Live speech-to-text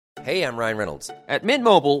Hey, I'm Ryan Reynolds. At Mint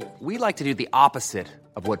Mobile, we like to do the opposite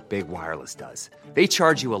of what Big Wireless does. They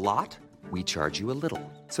charge you a lot, we charge you a little.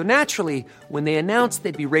 So naturally, when they announced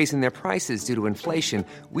they'd be raising their prices due to inflation,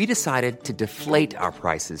 we decided to deflate our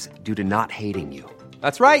prices due to not hating you.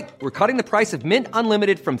 That's right. We're cutting the price of Mint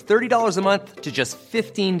Unlimited from $30 a month to just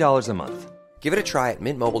 $15 a month. Give it a try at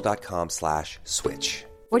mintmobile.com/switch.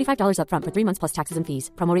 $45 up front for 3 months plus taxes and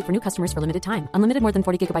fees. Promo rate for new customers for limited time. Unlimited more than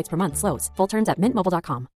 40 gigabytes per month. Slows full terms at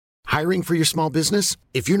mintmobile.com. Hiring for your small business?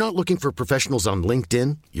 If you're not looking for professionals on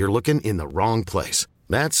LinkedIn, you're looking in the wrong place.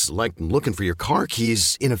 That's like looking for your car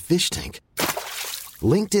keys in a fish tank.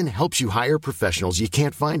 LinkedIn helps you hire professionals you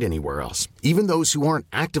can't find anywhere else, even those who aren't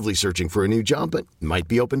actively searching for a new job but might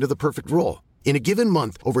be open to the perfect role. In a given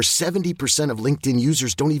month, over 70% of LinkedIn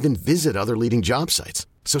users don't even visit other leading job sites.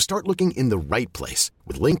 So start looking in the right place.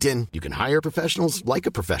 With LinkedIn, you can hire professionals like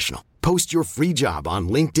a professional. Post your free job on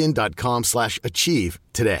linkedin.com/achieve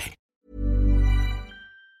today.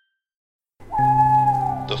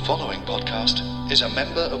 The following podcast is a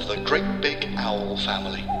member of the Great Big Owl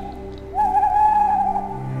family.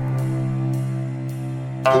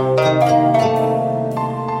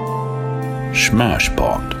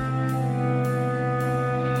 Smashpot.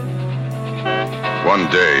 One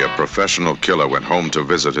day, a professional killer went home to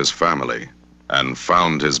visit his family and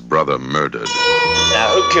found his brother murdered.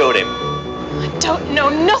 Now, who killed him? I don't know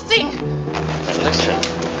nothing. And listen,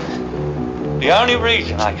 the only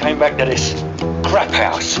reason I came back to this crap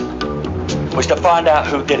house was to find out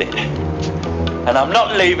who did it. And I'm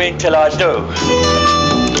not leaving till I do.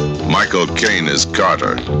 Michael Caine is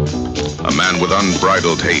Carter, a man with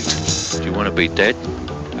unbridled hate. Do you want to be dead,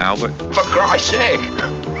 Albert? For Christ's sake!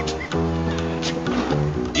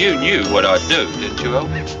 You knew what I'd do, didn't you,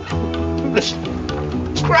 Albert? Listen,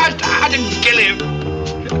 Christ, I didn't kill him.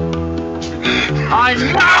 I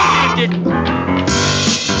know you didn't.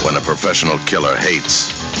 When a professional killer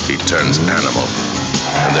hates, he turns animal.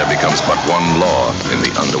 And there becomes but one law in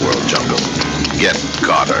the underworld jungle. Get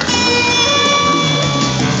Carter.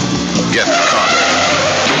 Get Carter.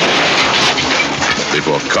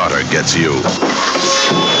 Before Carter gets you.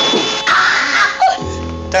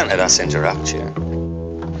 Don't let us interrupt you.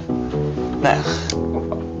 Now,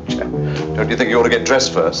 don't you think you ought to get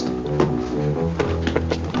dressed first?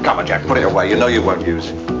 Come on, Jack, put it away. You know you won't use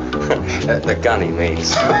it. the gun he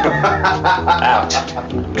means. Out.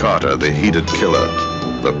 Carter, the heated killer,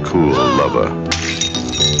 the cool lover.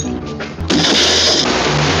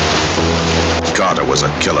 Carter was a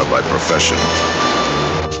killer by profession.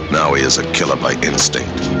 Now he is a killer by instinct.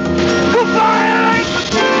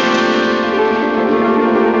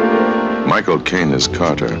 Michael Caine is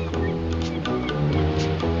Carter.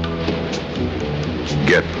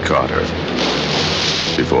 Get Carter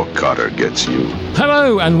before Carter gets you.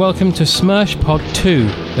 Hello and welcome to Smashpot 2,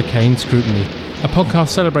 The Caine Scrutiny, a podcast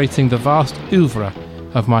celebrating the vast oeuvre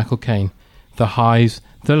of Michael Caine, the highs,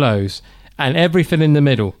 the lows, and everything in the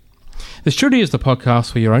middle. This truly is the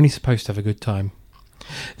podcast where you're only supposed to have a good time.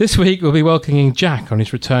 This week we'll be welcoming Jack on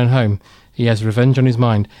his return home. He has revenge on his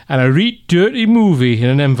mind and a dirty movie in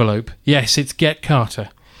an envelope. Yes, it's Get Carter.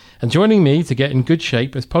 And joining me to get in good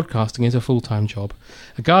shape as podcasting is a full-time job,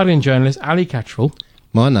 a Guardian journalist, Ali Cattrall.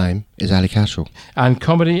 My name is Ali Cattrall. And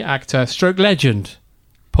comedy actor, stroke legend,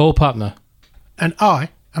 Paul Putner. And I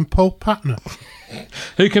am Paul Putner.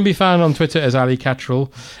 Who can be found on Twitter as Ali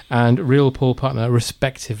Cattrall and Real Paul Putner,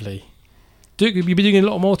 respectively. You've been doing a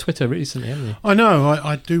lot more Twitter recently, haven't you? I know.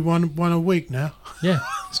 I do one a week now. Yeah,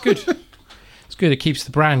 it's good. It's good. It keeps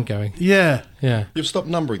the brand going. Yeah. Yeah. You've stopped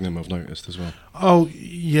numbering them, I've noticed, as well. Oh,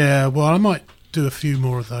 yeah. Well, I might do a few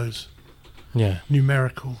more of those. Yeah.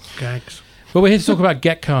 Numerical gags. Well, we're here to talk about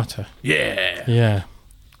Get Carter. Yeah. Yeah.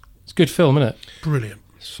 It's a good film, isn't it? Brilliant.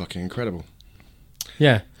 It's fucking incredible.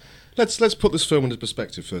 Yeah. Let's put this film into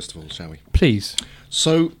perspective, first of all, shall we? Please.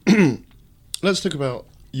 So, let's talk about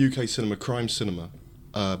UK cinema, crime cinema,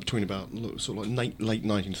 between about sort of like late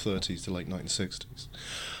 1930s to late 1960s,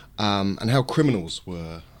 and how criminals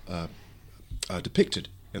were depicted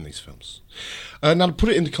in these films. Now, to put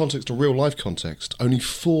it into context, a real-life context, only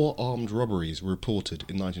 4 armed robberies were reported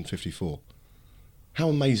in 1954. How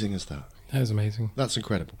amazing is that? That is amazing. That's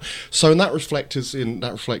incredible. So, and that reflected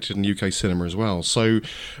in UK cinema as well. So,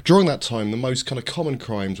 during that time, the most kind of common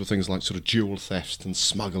crimes were things like sort of jewel thefts and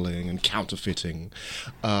smuggling and counterfeiting.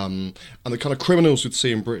 And the kind of criminals we'd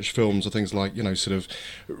see in British films are things like, you know, sort of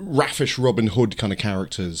raffish Robin Hood kind of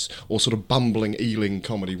characters or sort of bumbling Ealing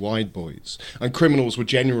comedy wide boys. And criminals were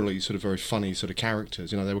generally sort of very funny sort of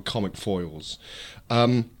characters. You know, they were comic foils.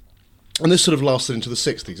 And this sort of lasted into the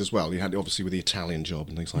 60s as well. You had, obviously, with the Italian Job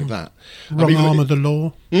and things like that. Wrong Arm of the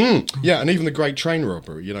Law. Yeah, and even the Great Train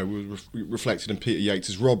Robbery, was reflected in Peter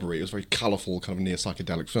Yates's Robbery. It was a very colourful, kind of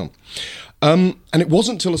near-psychedelic film. And it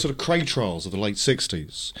wasn't until the sort of Craig trials of the late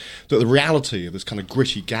 60s that the reality of this kind of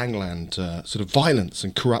gritty gangland sort of violence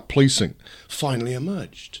and corrupt policing finally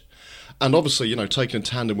emerged. And obviously, taken in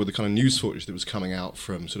tandem with the kind of news footage that was coming out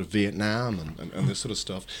from sort of Vietnam and this sort of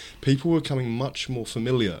stuff, people were becoming much more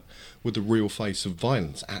familiar with the real face of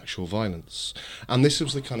violence, actual violence. And this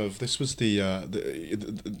was the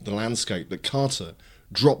landscape that Carter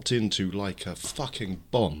dropped into like a fucking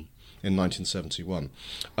bomb in 1971.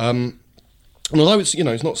 And although it's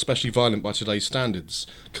not especially violent by today's standards,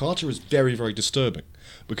 Carter is very, very disturbing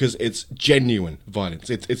because it's genuine violence.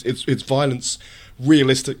 It's violence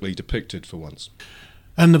realistically depicted for once.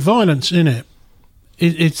 And the violence in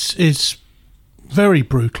it's very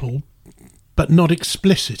brutal, but not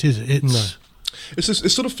explicit, is it? No.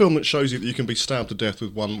 It's sort of film that shows you that you can be stabbed to death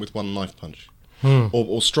with one knife punch,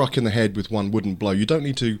 or struck in the head with one wooden blow. You don't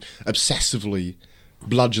need to obsessively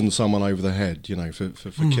bludgeon someone over the head,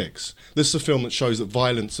 for kicks. This is a film that shows that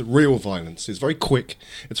violence, real violence, is very quick,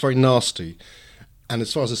 it's very nasty, and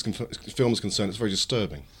as far as this film is concerned, it's very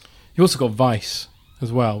disturbing. You also got Vice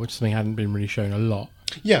as well, which is something hadn't been really shown a lot.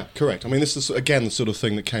 Yeah, correct. I mean, this is, again, the sort of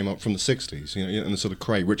thing that came up from the 60s, and the sort of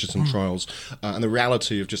Craig Richardson trials, and the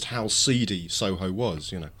reality of just how seedy Soho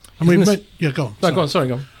was, And we go on. No, go on, sorry,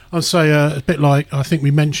 go on. I'd say a bit like, I think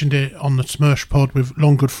we mentioned it on the Smirsh pod with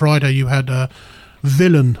Long Good Friday, you had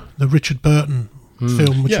Villain, the Richard Burton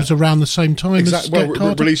film, which was around the same time as Get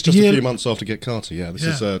Carter. Released just a few months after Get Carter,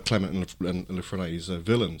 This is Clement and LaFrene's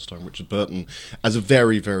Villain, starring Richard Burton, as a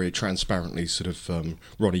very, very transparently sort of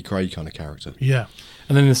Roddy Craig kind of character. Yeah.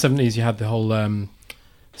 And then in the 70s you had the whole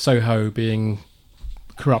Soho being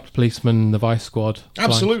corrupt policeman, the Vice Squad.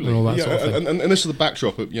 Absolutely. And all that sort of thing. And this is the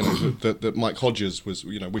backdrop of, that Mike Hodges was,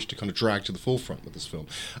 wished to kind of drag to the forefront with this film.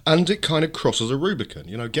 And it kind of crosses a Rubicon.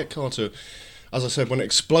 Get Carter, as I said, when it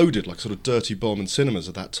exploded like sort of dirty bomb in cinemas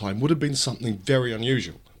at that time, would have been something very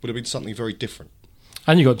unusual, would have been something very different.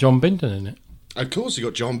 And you got John Bindon in it. Of course, you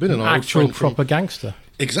got John Bindon, an actual proper gangster.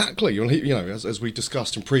 Exactly. As we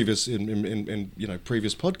discussed in previous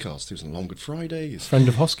previous podcasts, he was in Long Good Friday. Friend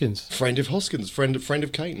of Hoskins. Friend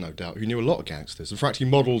of Kane, no doubt, who knew a lot of gangsters. In fact, he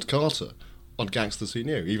modelled Carter on gangsters he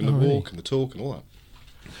knew, even the walk and the talk and all that.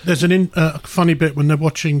 There's a funny bit when they're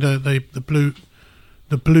watching the blue.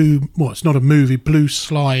 Well, it's not a movie. Blue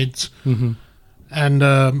Slides,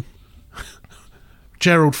 and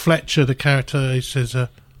Gerald Fletcher, the character, he says,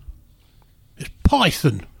 "It's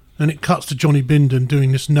Python," and it cuts to Johnny Bindon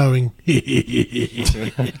doing this knowing.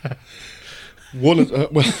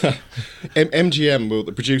 MGM,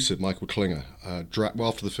 the producer, Michael Klinger,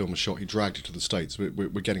 after the film was shot, he dragged it to the States. We're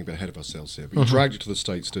getting a bit ahead of ourselves here, but he dragged it to the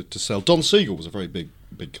States to sell. Don Siegel was a very big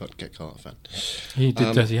Get Carter fan. He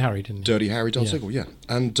did Dirty Harry, didn't he? Dirty Harry, Don Siegel, yeah.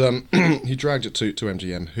 And he dragged it to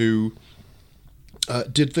MGM, who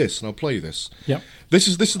did this, and I'll play you this. Yep. This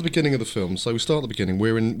is the beginning of the film. So we start at the beginning.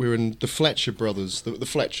 We're in the Fletcher brothers, the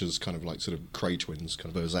Fletchers, kind of like sort of Cray twins,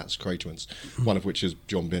 kind of ersatz Cray twins. One of which is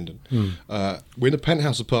John Bindon. We're in a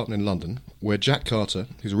penthouse apartment in London where Jack Carter,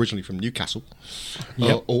 who's originally from Newcastle,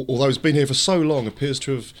 although he's been here for so long, appears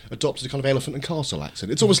to have adopted a kind of elephant and castle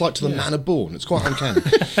accent. It's almost like to the manor born. It's quite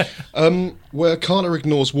uncanny. Where Carter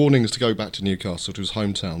ignores warnings to go back to Newcastle, to his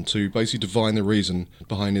hometown, to basically divine the reason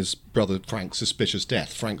behind his brother Frank's suspicious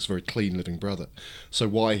death. Frank's a very clean living brother. So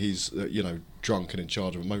why he's, drunk and in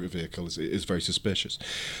charge of a motor vehicle is very suspicious.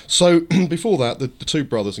 So before that, the two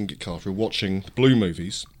brothers in Get Carter are watching Blue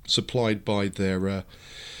movies supplied by their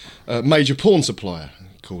major porn supplier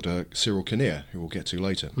called Cyril Kinnear, who we'll get to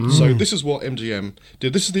later. So this is what MGM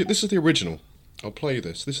did. This is the original. I'll play you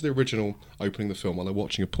this. This is the original opening the film while they're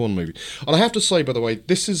watching a porn movie. And I have to say, by the way,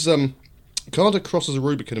 this is Carter crosses a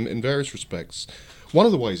Rubicon in various respects. One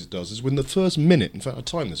of the ways it does is within the first minute, in fact I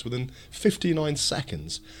timed this, within 59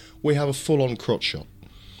 seconds, we have a full-on crotch shot.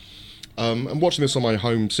 I'm watching this on my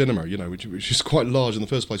home cinema, which is quite large in the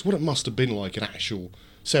first place. What it must have been like an actual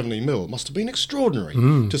 70mm, it must have been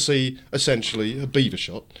extraordinary to see, essentially, a beaver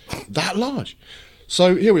shot that large.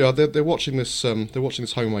 So here we are, they're watching this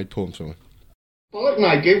homemade porn film. Bollock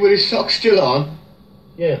naked with his socks still on?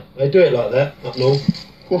 Yeah, they do it like that, up north.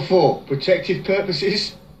 What for? Protective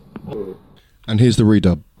purposes? And here's the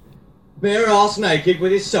redub. Bare arse naked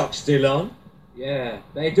with his socks still on? Yeah,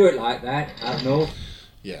 they do it like that, up north.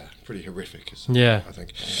 Yeah, pretty horrific, I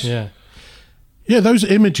think. Yeah. Yeah, those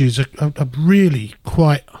images are really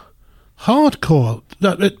quite hardcore.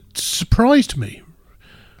 It surprised me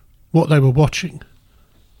what they were watching.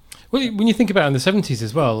 Well, when you think about it in the 70s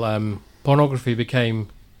as well, pornography became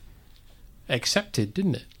accepted,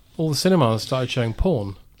 didn't it? All the cinemas started showing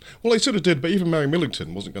porn. Well, they sort of did, but even Mary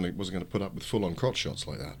Millington wasn't going to put up with full-on crotch shots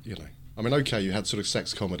like that, you know. I mean, okay, you had sort of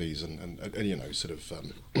sex comedies and you know, sort of,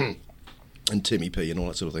 and Timmy P and all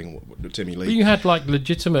that sort of thing, Timmy Lee. But you had, like,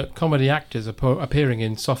 legitimate comedy actors appearing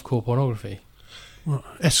in softcore pornography. Well,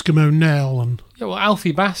 Eskimo Nell and... Yeah, well,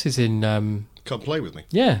 Alfie Bass is in... Come Play With Me.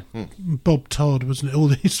 Yeah. Bob Todd, wasn't it? All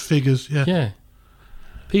these figures, yeah. Yeah.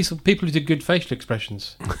 People who did good facial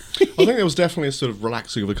expressions. I think there was definitely a sort of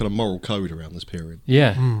relaxing of a kind of moral code around this period.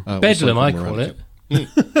 Yeah. Bedlam, I call it.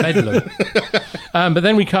 Bedlam. But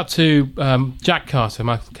then we cut to Jack Carter,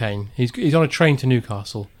 Michael Caine. He's on a train to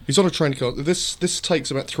Newcastle. He's on a train to Newcastle. This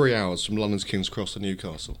takes about 3 hours from London's King's Cross to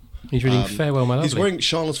Newcastle. He's reading Farewell, My Lovely. He's wearing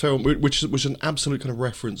Charlotte's Farewell, which was an absolute kind of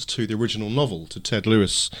reference to the original novel, to Ted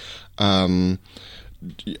Lewis, Carter's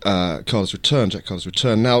Return, Jack Carter's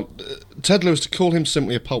Return. Now, Ted Lewis, to call him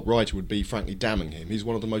simply a pulp writer would be frankly damning him. He's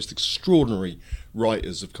one of the most extraordinary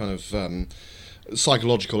writers of kind of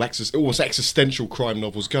psychological, almost existential crime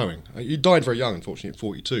novels going. He died very young, unfortunately, at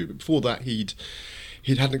 42, but before that he'd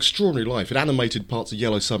had an extraordinary life. He'd animated parts of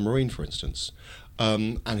Yellow Submarine, for instance.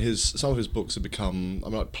 And some of his books have become,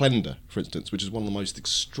 like Plender, for instance, which is one of the most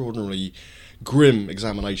extraordinarily grim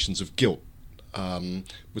examinations of guilt.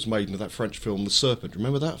 Was made into that French film The Serpent.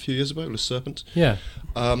 Remember that a few years ago, Le Serpent? Yeah.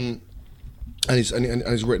 And he's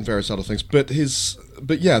written various other things. But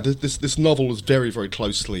this novel was very, very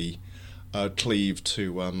closely cleaved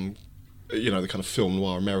to the kind of film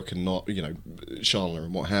noir American, genre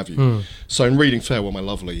and what have you. So in reading Farewell, My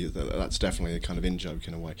Lovely, that's definitely a kind of in-joke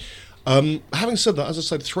in a way. Having said that, as I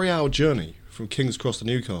said, 3-hour journey from King's Cross to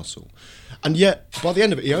Newcastle, and yet by the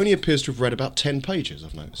end of it he only appears to have read about 10 pages,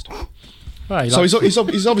 I've noticed. Right, so he's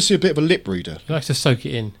obviously a bit of a lip reader. He likes to soak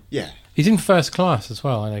it in. Yeah. He's in first class as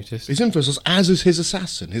well, I noticed. He's in first class, as is his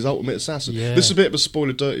assassin, his ultimate assassin. Yeah. This is a bit of a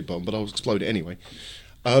spoiler dirty bomb, but I'll explode it anyway.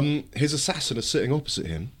 His assassin is sitting opposite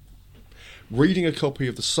him, reading a copy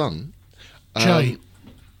of The Sun.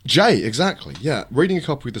 Jay, exactly, yeah. Reading a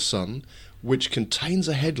copy of The Sun, which contains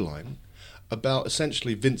a headline about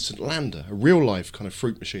essentially Vincent Lander, a real-life kind of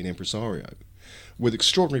fruit machine impresario, with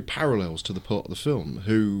extraordinary parallels to the part of the film,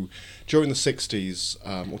 who during the 60s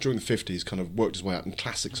or during the 50s kind of worked his way out in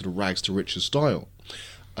classic sort of rags to riches style,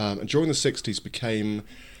 and during the 60s became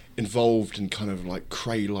involved in kind of like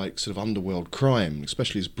Cray-like sort of underworld crime,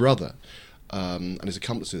 especially his brother and his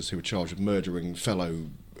accomplices who were charged with murdering fellow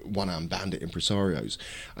one-armed bandit impresarios,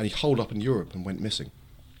 and he holed up in Europe and went missing.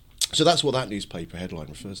 So that's what that newspaper headline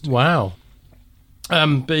refers to. Wow.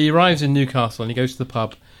 But he arrives in Newcastle and he goes to the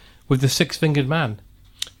pub with the Six-Fingered Man.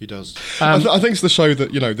 He does. I think it's to show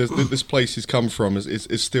that, this place he's come from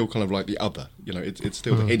is still kind of like the other. It's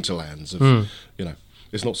still the hinterlands of,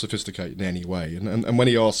 it's not sophisticated in any way. And when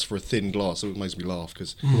he asks for a thin glass, it makes me laugh,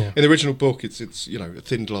 because in the original book it's a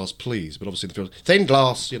thin glass, please. But obviously in the film, thin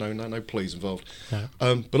glass, no please involved. No.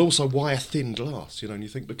 But also, why a thin glass? And you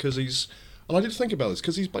think, because he's... And I did think about this,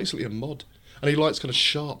 because he's basically a mod. And he likes kind of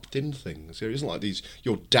sharp, thin things. It isn't like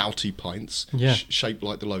your doughty pints shaped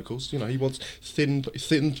like the locals. He wants thin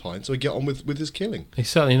pints so he get on with his killing. He's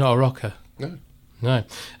certainly not a rocker. No.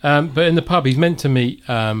 But in the pub, he's meant to meet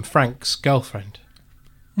Frank's girlfriend,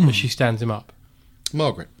 but she stands him up.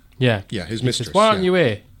 Margaret. Yeah. Yeah, his mistress. Says, why aren't you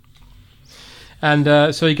here?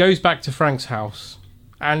 And so he goes back to Frank's house,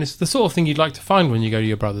 and it's the sort of thing you'd like to find when you go to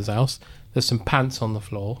your brother's house. There's some pants on the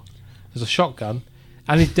floor. There's a shotgun.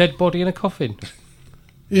 And his dead body in a coffin.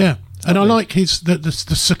 Yeah, and I like the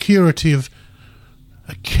security of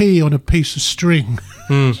a key on a piece of string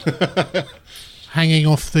hanging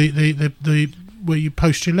off the where you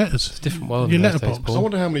post your letters. It's a different world. Your letterbox. I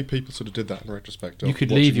wonder how many people sort of did that in retrospect. You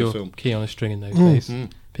could leave your key on a string in those days.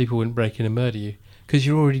 People wouldn't break in and murder you because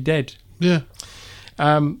you're already dead. Yeah.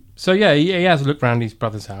 So yeah, he has a look round his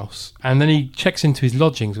brother's house, and then he checks into his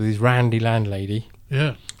lodgings with his randy landlady.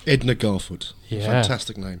 Yeah. Edna Garford. Yeah.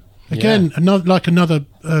 Fantastic name. Again, another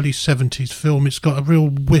early 70s film. It's got a real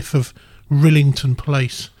whiff of Rillington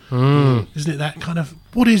Place. Isn't it that kind of...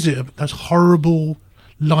 What is it? Those horrible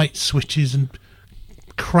light switches and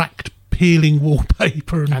cracked peeling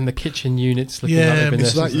wallpaper. And the kitchen units looking like they've been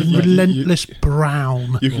there. Relentless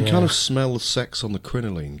brown. You can kind of smell the sex on the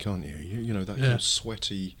crinoline, can't you? That kind of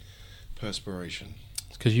sweaty perspiration.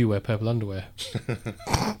 Because you wear purple underwear.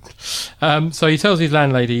 So he tells his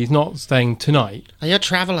landlady he's not staying tonight. Are you a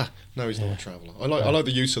traveller? No, he's not a traveller. I like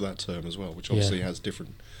the use of that term as well, which obviously has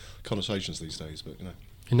different connotations these days. But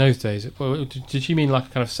in those days, did she mean like a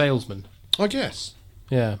kind of salesman? I guess.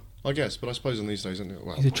 Yeah. I guess, but I suppose in these days,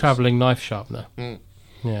 he's a travelling knife sharpener.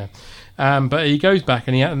 Yeah. But he goes back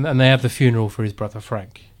and they have the funeral for his brother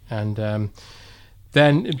Frank. And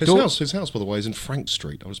then... His house, by the way, is in Frank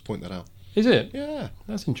Street. I'll just point that out. Is it? Yeah.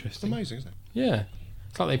 That's interesting. It's amazing, isn't it? Yeah.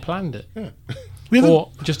 It's like they planned it. Yeah.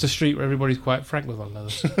 Or just a street where everybody's quite frank with one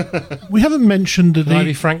another. We haven't mentioned Can I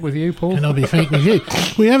be frank with you, Paul? And I'll be frank with you.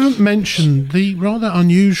 We haven't mentioned the rather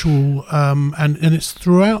unusual, and it's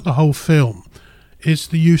throughout the whole film, is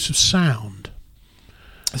the use of sound.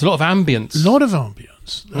 There's a lot of ambience.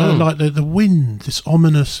 Like the wind, this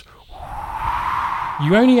ominous...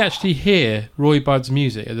 You only actually hear Roy Budd's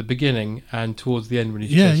music at the beginning and towards the end when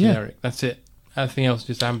he's chasing Eric. That's it. Everything else is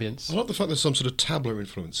just ambience. I like the fact there's some sort of tabla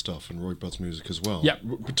influence stuff in Roy Budd's music as well. Yeah.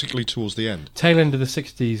 Particularly towards the end. Tail end of the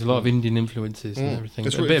 60s, a lot of Indian influences and everything.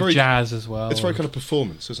 It's a bit of jazz as well. It's very kind of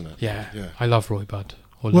performance, isn't it? Yeah. I love Roy Budd.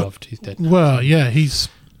 He's dead now. Well, yeah, he's...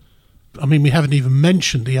 I mean, we haven't even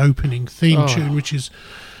mentioned the opening theme tune, which is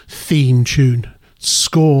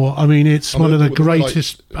score. I mean, it's one of the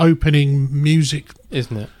greatest opening music...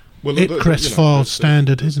 Isn't it? Well, Crestfile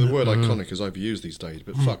standard, isn't it? The word iconic is overused these days,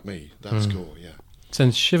 but fuck me, that score, yeah.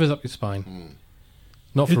 Sends shivers up your spine.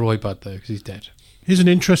 Not for Roy Budd, though, because he's dead. Here's an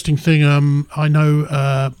interesting thing. I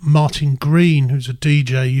know Martin Green, who's a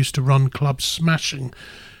DJ, used to run Club Smashing,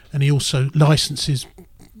 and he also licenses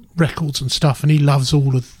records and stuff, and he loves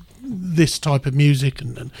all of this type of music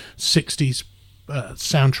and 60s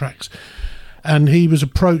soundtracks. And he was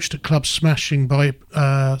approached at Club Smashing by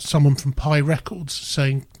someone from Pi Records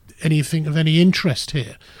saying, anything of any interest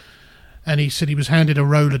here? And he said he was handed a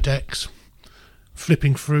Rolodex,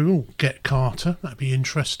 flipping through, Get Carter, that'd be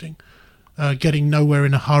interesting. Getting Nowhere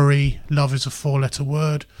in a Hurry, Love is a 4-letter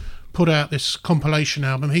word. Put out this compilation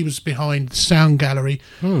album. He was behind Sound Gallery.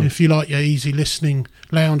 If you like your easy listening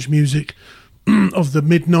lounge music of the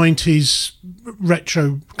mid-90s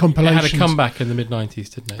retro compilations. It had a comeback in the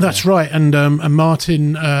mid-90s, didn't it? That's right. And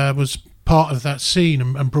Martin was part of that scene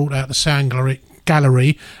and brought out the Sound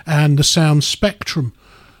Gallery and the Sound Spectrum,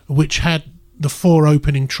 which had the 4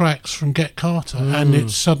 opening tracks from Get Carter, and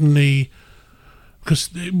it suddenly, because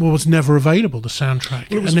it was never available, the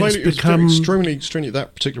soundtrack. Well, it was extremely,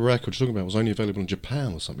 that particular record you're talking about was only available in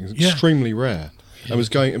Japan or something. It was extremely rare. It was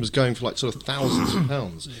going for like sort of thousands of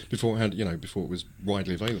pounds before it was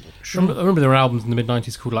widely available. I remember there were albums in the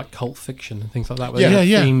mid-90s called like Cult Fiction and things like that, where they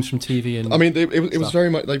had themes from TV and... I mean, it was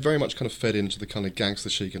very much kind of fed into the kind of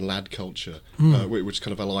gangster chic and lad culture, which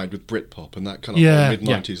kind of allied with Britpop and that kind of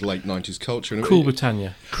mid-90s, late 90s culture. And Cool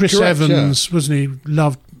Britannia. Chris Evans, wasn't he?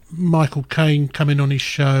 Loved Michael Caine coming on his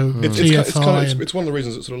show. It's one of the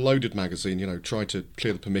reasons that sort of Loaded magazine, tried to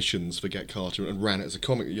clear the permissions for Get Carter and ran it as a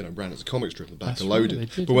comic, strip at the back of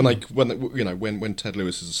Loaded. But when Ted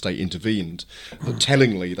Lewis's estate intervened,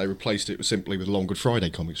 tellingly they replaced it simply with Long Good Friday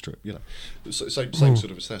comic strip. Same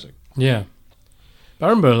sort of aesthetic. Yeah. But I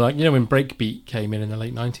remember, when Breakbeat came in the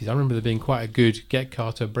late 90s, I remember there being quite a good Get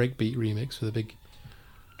Carter Breakbeat remix with a big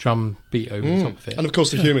drum beat over the top of it. And of course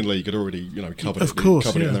the Human League had already, covered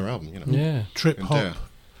it in their album. Trip hop,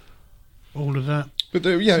 all of that. But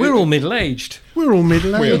we're all middle-aged.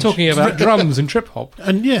 We're talking about drums and trip hop.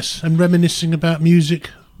 And and reminiscing about music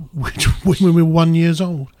when we were 1 year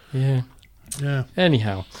old. Yeah. Yeah.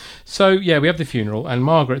 Anyhow, so we have the funeral, and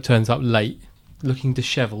Margaret turns up late, looking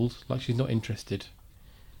dishevelled, like she's not interested.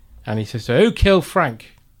 And he says to her, "Who killed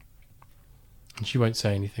Frank?" And she won't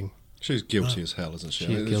say anything. She's guilty as hell, isn't she?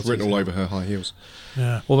 It's written all over her high heels.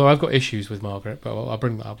 Yeah. Although I've got issues with Margaret, but I'll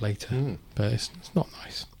bring that up later. But it's not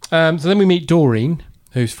nice. So then we meet Doreen,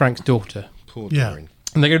 who's Frank's daughter. Poor Doreen.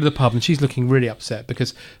 And they go to the pub, and she's looking really upset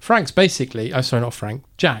because Frank's basically... Oh, sorry, not Frank.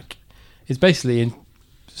 Jack is basically in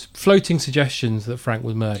floating suggestions that Frank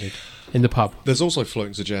was murdered in the pub. There's also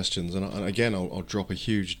floating suggestions, and again, I'll drop a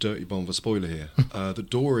huge dirty bomb of a spoiler here, that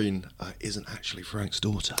Doreen isn't actually Frank's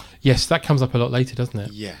daughter. Yes, that comes up a lot later, doesn't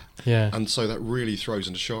it? Yeah. Yeah. And so that really throws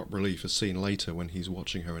into sharp relief a scene later when he's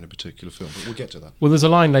watching her in a particular film, but we'll get to that. Well, there's a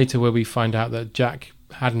line later where we find out that Jack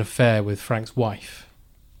had an affair with Frank's wife,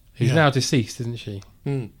 who's now deceased, isn't she?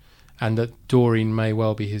 And that Doreen may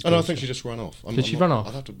well be his daughter. I think she just ran off. Did she run off?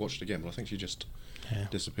 I'll have to watch it again, but I think she just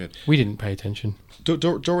disappeared. We didn't pay attention.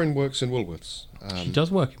 Doreen works in Woolworths. She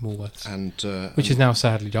does work in Woolworths. Which is now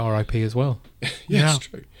sadly RIP as well. Yes,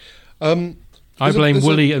 true. I blame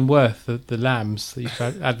Woolly and Worth, the lambs that used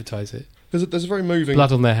to advertise it. There's a very moving...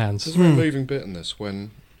 Blood on their hands. There's a very moving bit in this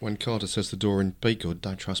when Carter says to Doreen, "Be good,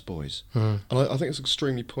 don't trust boys." And I think it's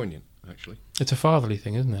extremely poignant, actually. It's a fatherly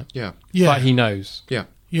thing, isn't it? Yeah. But he knows. Yeah.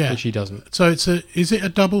 Yeah. But she doesn't. So is it a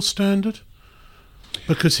double standard?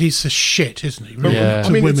 Because he's the shit, isn't he? Really, Yeah. to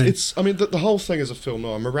I mean, women. the whole thing as a film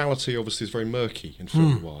noir, morality obviously is very murky in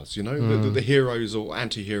film noirs. You know, the heroes or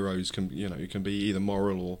anti-heroes can be either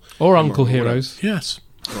moral or uncle immoral, heroes. Yes.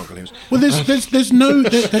 Or uncle heroes. Well, there's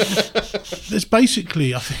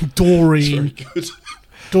basically, I think,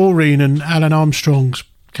 Doreen and Alan Armstrong's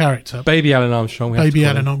character, Baby Alan Armstrong. Baby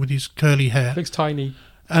Alan with his curly hair, looks tiny,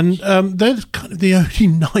 and they're kind of the only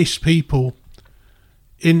nice people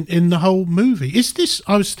in the whole movie. Is this?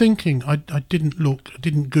 I was thinking. I didn't look. I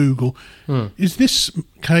didn't Google. Is this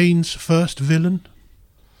Kane's first villain?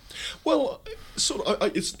 Well, sort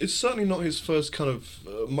of. It's certainly not his first kind of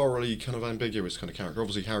morally kind of ambiguous kind of character.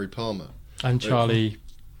 Obviously, Harry Palmer and Charlie.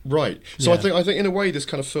 Right. So I think in a way this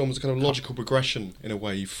kind of film is a kind of logical progression in a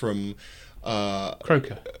way from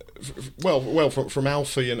Croker. From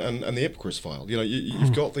Alfie and the Ipcress file. You know,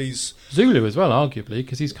 you've got these Zulu as well, arguably,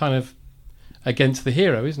 because he's kind of against the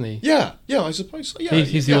hero, isn't he? Yeah, I suppose so. Yeah,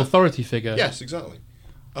 he's the authority figure. Yes, exactly.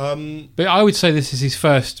 But I would say this is his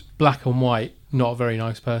first black and white, not very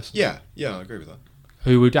nice person. Yeah, I agree with that.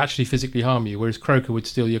 Who would actually physically harm you, whereas Croker would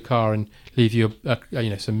steal your car and leave you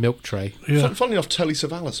some milk tray. Yeah. Funnily enough, Telly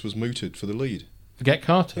Savalas was mooted for the lead. Forget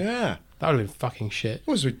Carter. Yeah. That would have been fucking shit. It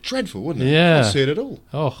was dreadful, wouldn't it? Yeah. I didn't see it at all.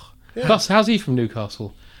 Oh. Yeah. Plus, how's he from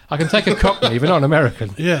Newcastle? I can take a Cockney, but not an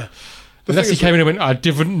American. Yeah. Unless he came in and went, I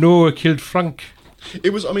didn't know I killed Frank.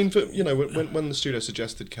 It was, I mean, when the studio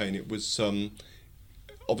suggested Kane, it was,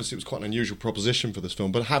 obviously it was quite an unusual proposition for this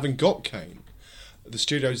film, but having got Kane, the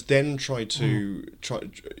studios then tried to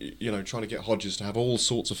trying to get Hodges to have all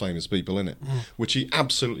sorts of famous people in it, which he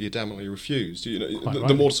absolutely adamantly refused.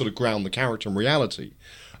 The more to sort of ground the character in reality.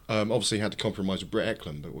 Obviously, he had to compromise with Britt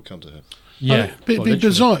Ekland, but we'll come to her. Yeah, it'd be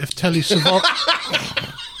bizarre if Telly Savalas,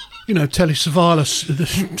 Telly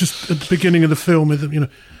Savalas, just at the beginning of the film, with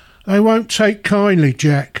they won't take kindly,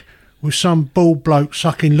 Jack, with some bald bloke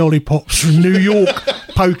sucking lollipops from New York,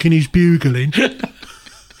 poking his bugle in.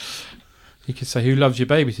 You could say, "Who loves your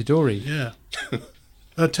baby?" to Doreen. Yeah.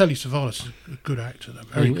 Telly Savalas is a good actor,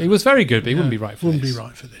 though. He was very good, but he wouldn't be right for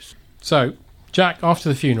this. So, Jack, after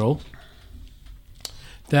the funeral,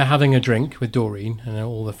 they're having a drink with Doreen and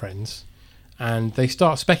all the friends, and they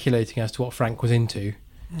start speculating as to what Frank was into,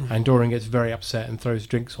 and Doreen gets very upset and throws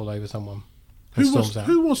drinks all over someone. Who was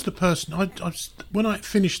the person? When I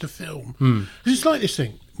finished the film, it's like this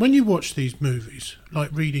thing. When you watch these movies, like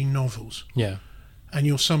reading novels, and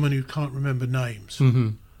you're someone who can't remember names,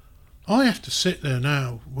 I have to sit there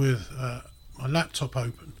now with my laptop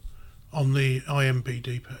open on the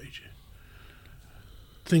IMDb page,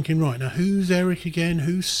 thinking, right, now who's Eric again?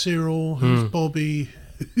 Who's Cyril? Who's Bobby?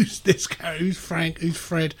 Who's this guy? Who's Frank? Who's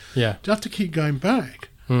Fred? Yeah, I have to keep going back.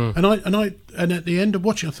 And at the end of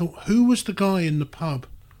watching, I thought, who was the guy in the pub?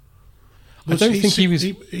 I don't think he was.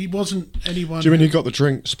 He wasn't anyone. Do you mean he got the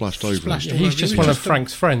drink splashed over? He's just one of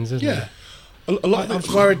Frank's friends, isn't he? A lot I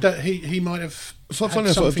was worried that he might have had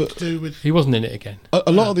something to do with. He wasn't in it again.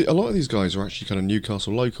 A lot of these guys are actually kind of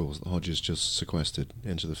Newcastle locals that Hodges just sequestered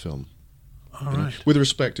into the film. All right. With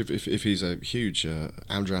respect, if he's a huge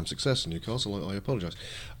Amdram success in Newcastle, I apologise.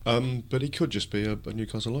 But he could just be a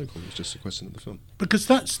Newcastle local who's just sequestered in the film. Because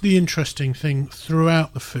that's the interesting thing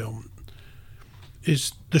throughout the film,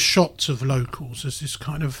 is the shots of locals as this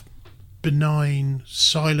kind of benign,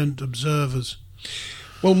 silent observers.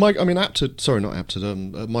 Well, Mike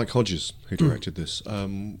Hodges, who directed this,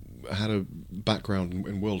 had a background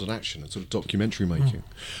in world and action and sort of documentary making.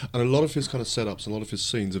 And a lot of his kind of setups, a lot of his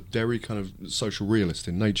scenes are very kind of social realist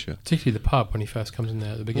in nature. Particularly the pub when he first comes in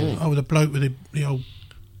there at the beginning. Oh, the bloke with the old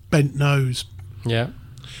bent nose. Yeah.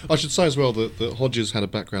 I should say as well that Hodges had a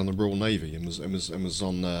background in the Royal Navy and was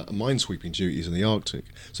on minesweeping duties in the Arctic,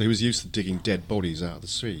 so he was used to digging dead bodies out of the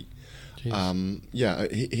sea.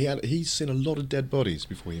 He's seen a lot of dead bodies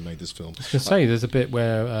before he made this film. I was going to say, there's a bit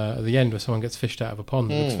where at the end where someone gets fished out of a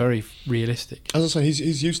pond. It's very realistic. As I say,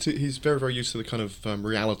 he's very, very used to the kind of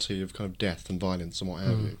reality of kind of death and violence and what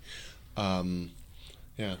have you.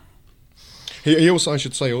 Yeah. He also, I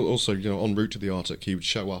should say, en route to the Arctic, he would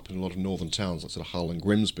show up in a lot of northern towns, like sort of Hull and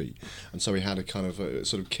Grimsby, and so he had a kind of a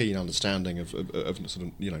sort of keen understanding of sort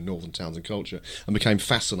of northern towns and culture, and became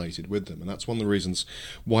fascinated with them, and that's one of the reasons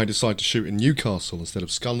why he decided to shoot in Newcastle instead of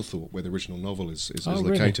Scunthorpe, where the original novel is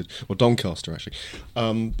located, or Doncaster actually,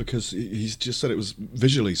 because he's just said it was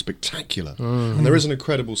visually spectacular, and there is an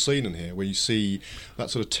incredible scene in here where you see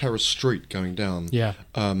that sort of terrace street going down,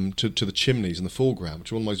 to the chimneys in the foreground,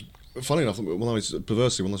 which are one of the most. Funny enough, one of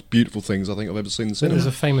the most beautiful things I think I've ever seen in the cinema. There's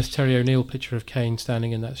a famous Terry O'Neill picture of Kane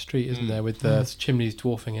standing in that street, isn't there, with the chimneys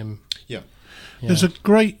dwarfing him. Yeah. There's a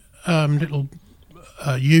great little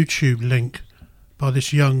YouTube link by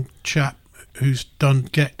this young chap who's done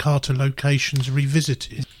Get Carter Locations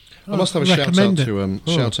Revisited. I must have a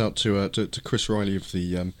shout out to Chris Riley of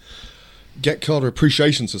the Get Carter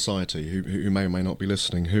Appreciation Society, who may or may not be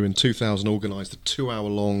listening, who in 2000 organised a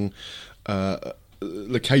 2-hour-long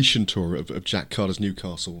location tour of Jack Carter's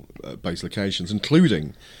Newcastle-based locations,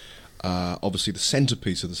 including obviously the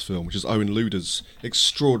centrepiece of this film, which is Owen Luder's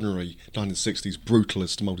extraordinary 1960s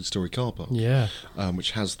brutalist multi-storey car park,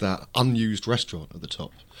 which has that unused restaurant at the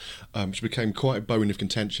top, which became quite a bone of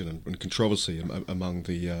contention and controversy among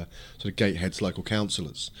the sort of Gateshead's local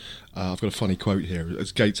councillors. I've got a funny quote here.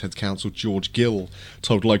 As Gateshead Council George Gill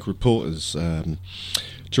told local reporters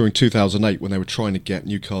during 2008 when they were trying to get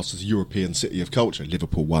Newcastle's European City of Culture.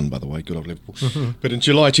 Liverpool won, by the way, good old Liverpool. Mm-hmm. But in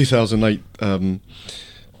July 2008,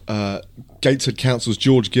 Gateshead Council's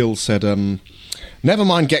George Gill said, never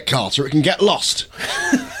mind Get Carter, it can get lost.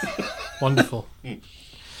 Wonderful.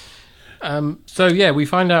 So, yeah, we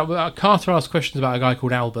find out Carter asks questions about a guy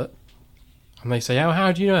called Albert. And they say,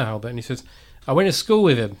 how do you know Albert? And he says, I went to school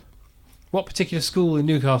with him. What particular school in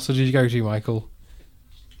Newcastle did you go to, Michael?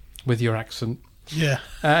 With your accent. Yeah.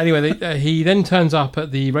 Anyway, he then turns up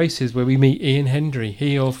at the races where we meet Ian Hendry,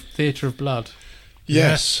 he of Theatre of Blood.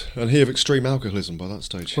 Yes, and he of extreme alcoholism by that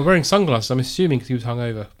stage. We're wearing sunglasses, I'm assuming, because he was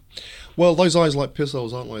hungover. Well, those eyes like piss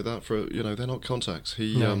holes aren't like that for, they're not contacts.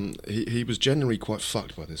 He was generally quite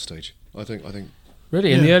fucked by this stage. I think.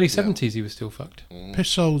 Really? In the early 70s he was still fucked?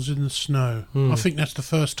 Piss holes in the snow. I think that's the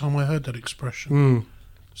first time I heard that expression.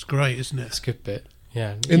 It's great, isn't it? It's a good bit.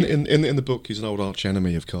 Yeah. In the book, he's an old arch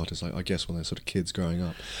enemy of Carter's, I guess, when they're sort of kids growing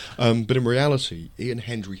up. But in reality, Ian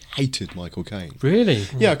Hendry hated Michael Caine. Really?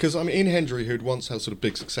 Yeah, because Ian Hendry, who'd once had sort of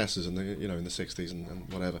big successes in the in the 60s and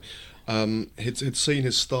whatever, had seen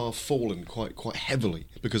his star fallen quite heavily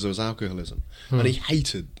because of his alcoholism, and he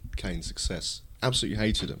hated Caine's success. Absolutely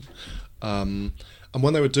hated him. And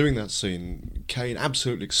when they were doing that scene, Caine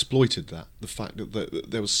absolutely exploited the fact that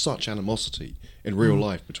there was such animosity in real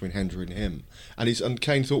life between Hendry and him. And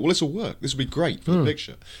Caine thought, well, this will work. This will be great for the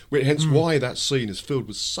picture. Hence why that scene is filled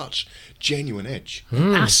with such genuine edge.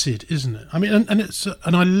 Acid, isn't it? I mean,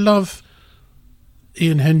 and I love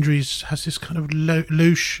Ian Hendry's has this kind of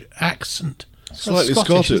louche accent. Slightly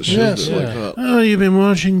Scottish. Yes. Like that. Oh, you've been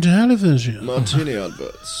watching television. Martini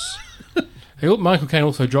adverts. Michael Caine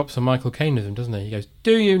also drops a Michael Caineism, doesn't he? He goes,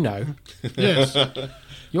 do you know? Yes.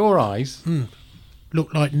 Your eyes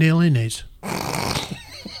look like Neil Innes.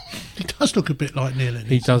 He does look a bit like Neil Innes.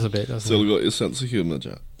 He does a bit, doesn't he? Still got your sense of humour,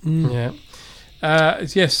 Jack. Yeah.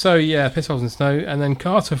 Piss holes in snow. And then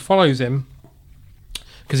Carter follows him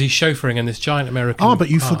because he's chauffeuring in this giant American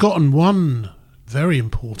but you've car. forgotten one very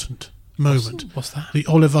important moment. What's that? The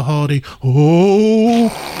Oliver Hardy,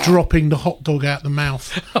 dropping the hot dog out the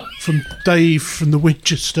mouth from Dave from the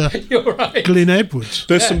Winchester. You're right. Glyn Edwards.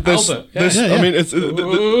 There's Albert. I mean, it's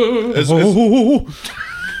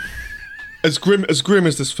as grim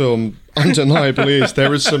as this film undeniably is.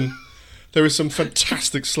 There is some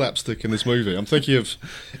fantastic slapstick in this movie. I'm thinking of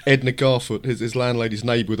Edna Garfoot, his landlady's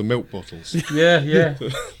neighbour with the milk bottles. Yeah.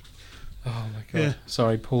 Oh my god! Yeah.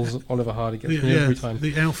 Sorry, Paul's Oliver Hardy gets me every time.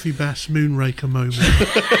 The Alfie Bass Moonraker moment.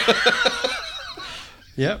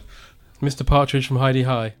 Yep, Mr. Partridge from Heidi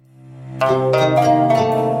High.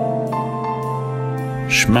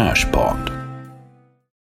 Smashpot.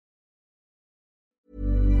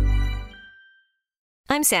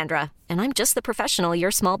 I'm Sandra, and I'm just the professional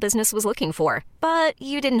your small business was looking for. But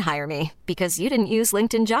you didn't hire me because you didn't use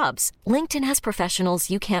LinkedIn Jobs. LinkedIn has professionals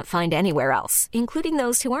you can't find anywhere else, including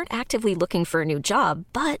those who aren't actively looking for a new job,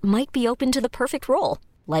 but might be open to the perfect role,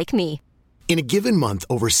 like me. In a given month,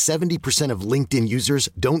 over 70% of LinkedIn users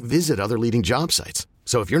don't visit other leading job sites.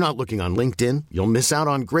 So if you're not looking on LinkedIn, you'll miss out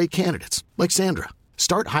on great candidates like Sandra.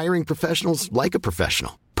 Start hiring professionals like a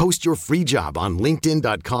professional. Post your free job on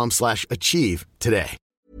linkedin.com/achieve today.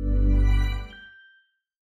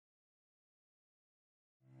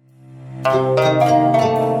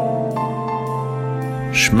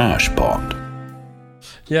 Smashpot.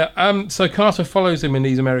 Yeah, so Carter follows him in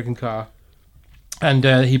his American car, and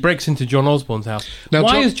he breaks into John Osborne's house. Now,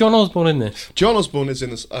 Why is John Osborne in this? John Osborne is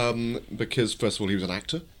in this because, first of all, he was an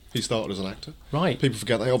actor. He started as an actor. Right. People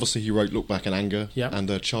forget that. Obviously, he wrote Look Back in Anger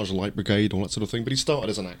and Charge the Light Brigade, all that sort of thing. But he started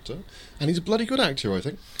as an actor, and he's a bloody good actor, I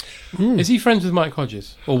think. Is he friends with Mike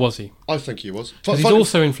Hodges, or was he? I think he was. He's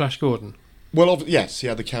also in Flash Gordon. Well, yes, he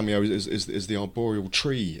had the cameo is the arboreal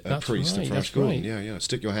tree priest in Flash Gordon. Right. Yeah.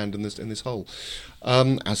 Stick your hand in this hole,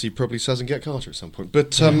 as he probably says in Get Carter at some point.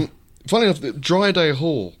 But funny enough, Dryday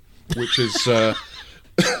Hall, which is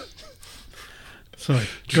Sorry.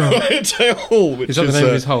 Drydale Hall, which is that the name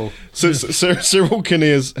of his hole? Cyril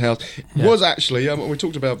Kinnear's house was actually, we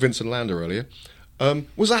talked about Vincent Lander earlier,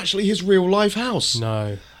 was actually his real life house.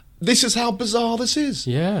 No. This is how bizarre this is.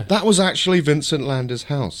 Yeah. That was actually Vincent Lander's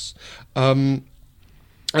house. And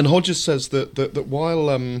Hodges says that while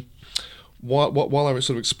I was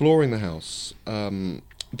sort of exploring the house,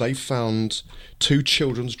 they found 2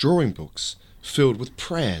 children's drawing books filled with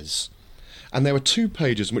prayers. And there were 2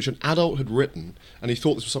 pages in which an adult had written, and he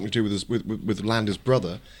thought this was something to do with Lander's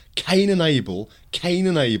brother, Cain and Abel, Cain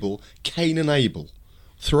and Abel, Cain and Abel.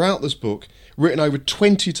 Throughout this book, written over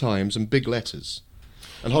 20 times in big letters.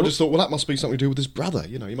 And Hodges thought, well, that must be something to do with his brother.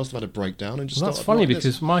 You know, he must have had a breakdown and just. Well, that's funny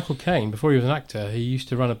because Michael Caine, before he was an actor, he used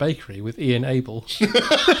to run a bakery with Ian Abel.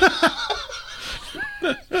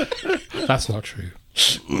 That's not true.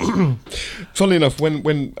 Funnily enough,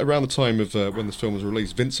 when around the time of when this film was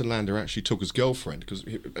released, Vincent Lander actually took his girlfriend, because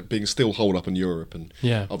being still holed up in Europe and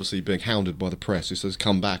obviously being hounded by the press, he says,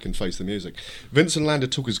 come back and face the music. Vincent Lander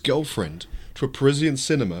took his girlfriend to a Parisian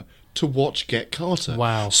cinema to watch Get Carter.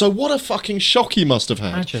 Wow. So what a fucking shock he must have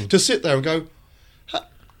had. Imagine. To sit there and go,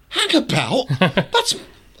 hang about? That's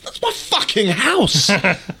my fucking house.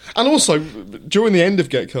 And also, during the end of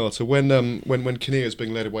Get Carter, when Kinnear is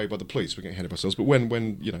being led away by the police, we're getting ahead of ourselves, but when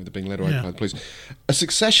they're being led away by the police, a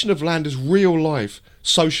succession of Lander's real life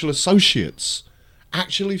social associates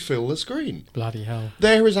actually fill the screen. Bloody hell.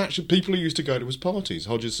 There is actually people who used to go to his parties.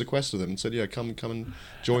 Hodges sequestered them and said, yeah, come and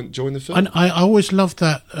join the film. And I always love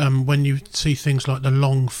that when you see things like The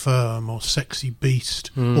Long Firm or Sexy Beast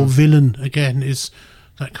or Villain, again, is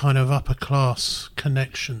that kind of upper class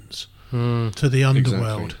connections to the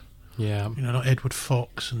underworld. Exactly. Yeah. You know, like Edward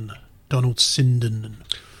Fox and Donald Sinden. And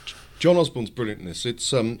John Osborne's brilliant in this. It's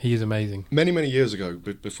he is amazing. Many years ago,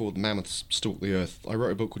 before the mammoths stalked the earth, I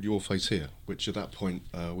wrote a book called Your Face Here, which at that point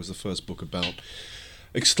was the first book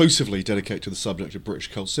exclusively dedicated to the subject of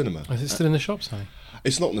British cult cinema. Is it still in the shops now?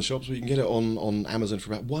 It's not in the shops, but you can get it on Amazon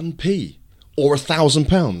for about 1p. Or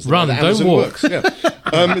 £1,000. Run, don't walk. Yeah.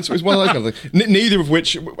 It's one of those kind of things. Neither of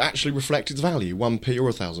which actually reflect its value, 1p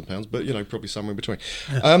or £1,000, but probably somewhere in between.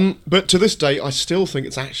 Yeah. But to this day, I still think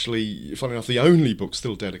it's actually, funny enough, the only book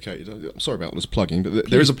still dedicated. I'm sorry about all this plugging, but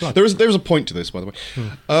there is a point to this, by the way.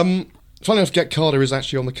 Funny enough, Get Carter is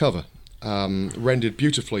actually on the cover, rendered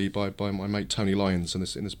beautifully by my mate Tony Lyons in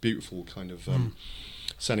this beautiful kind of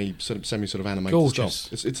semi sort of animated Gorgeous.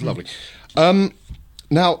 style. It's lovely.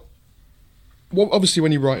 Now. Well, obviously,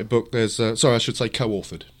 when you write a book, there's... I should say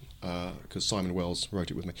co-authored, because Simon Wells wrote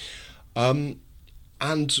it with me.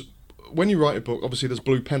 And when you write a book, obviously there's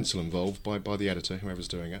blue pencil involved by the editor, whoever's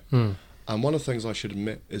doing it. And one of the things I should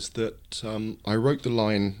admit is that I wrote the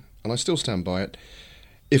line, and I still stand by it,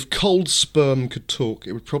 if cold sperm could talk,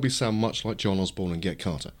 it would probably sound much like John Osborne and Get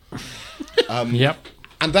Carter. Yep.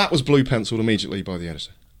 And that was blue penciled immediately by the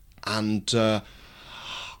editor. And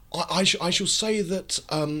I shall say that...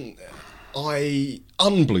 I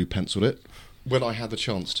unblue penciled it when I had the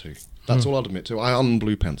chance to. That's all I'll admit to. I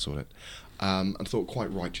unblue penciled it and thought quite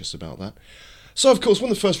righteous about that. So, of course, when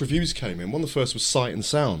the first reviews came in, one of the first was Sight and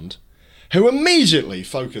Sound, who immediately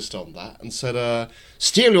focused on that and said,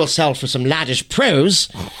 steel yourself for some laddish prose.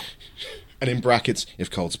 And in brackets, if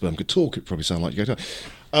cold sperm could talk, it'd probably sound like you go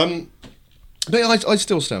to... But I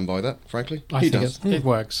still stand by that, frankly. I think it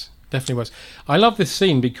works. Definitely works. I love this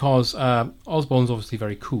scene because Osborne's obviously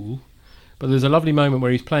very cool. But there's a lovely moment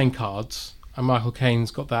where he's playing cards and Michael Caine's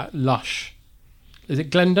got that lush... Is it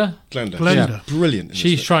Glenda? Glenda. Yeah. Brilliant.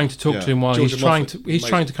 She's trying to talk to him while he's trying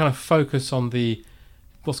to kind of focus on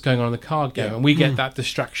what's going on in the card game. And we get that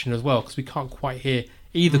distraction as well because we can't quite hear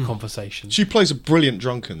either conversation. She plays a brilliant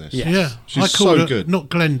drunk in this. Yes. Yeah. She's I call so her, good. Not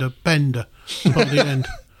Glenda, Bender by the end.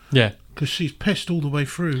 Yeah. Because she's pissed all the way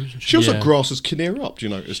through, isn't she? She also grasses Kinnear up, do you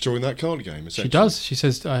notice, during that card game. She does. She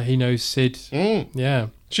says he knows Sid. Yeah.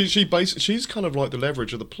 She's kind of like the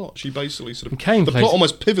leverage of the plot. She basically sort of... Kane the plot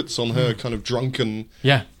almost pivots on her kind of drunken...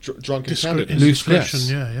 Yeah. Drunken candidness. Loose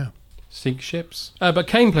lips. Yeah. Sink ships. But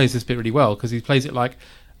Caine plays this bit really well because he plays it like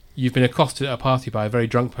you've been accosted at a party by a very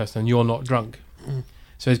drunk person and you're not drunk.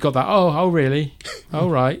 So he's got that, oh really? Oh,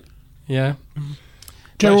 right. Yeah.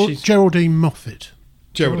 Geraldine Moffat.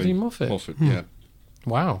 Geraldine Moffat. Yeah.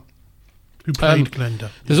 Wow. Who played Glenda.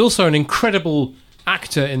 There's also an incredible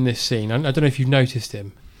actor in this scene. I don't know if you've noticed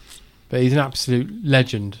him, but he's an absolute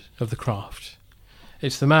legend of the craft.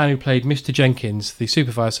 It's the man who played Mr. Jenkins, the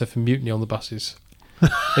supervisor for Mutiny on the Buses.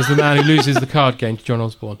 It's the man who loses the card game to John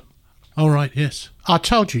Osborne. All right, yes. I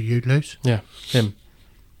told you'd lose. Yeah, him.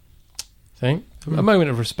 See? A moment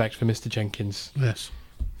of respect for Mr. Jenkins. Yes.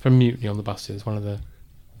 From Mutiny on the Buses, one of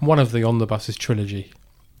the On the Buses trilogy.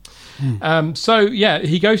 So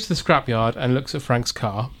he goes to the scrapyard and looks at Frank's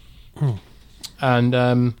car.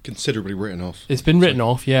 And considerably written off. It's been written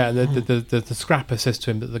off, yeah. And the scrapper says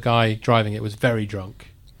to him that the guy driving it was very drunk.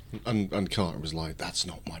 And Carter was like, "That's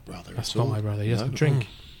not my brother. That's not my brother. He doesn't drink.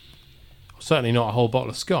 Certainly not a whole bottle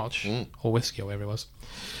of scotch or whiskey or whatever it was."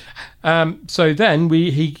 So then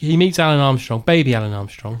he meets Alan Armstrong, baby Alan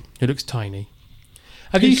Armstrong, who looks tiny.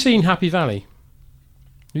 Have you seen Happy Valley?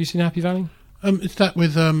 Have you seen Happy Valley? Is that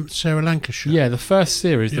with Sarah Lancashire? Yeah, the first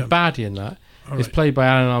series, the baddie in that, is played by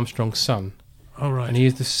Alan Armstrong's son. Oh, right. And he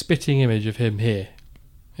is the spitting image of him here.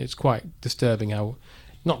 It's quite disturbing how...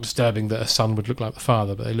 Not disturbing that a son would look like the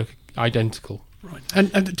father, but they look identical. Right.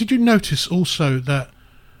 And did you notice also that...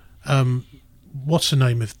 what's the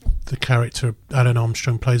name of the character Alan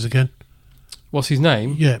Armstrong plays again? What's his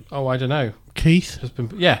name? Yeah. Oh, I don't know. Keith?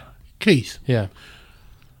 Keith? Yeah.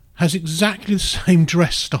 Has exactly the same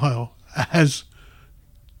dress style as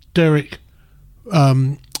Derek...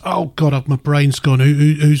 oh, God, my brain's gone.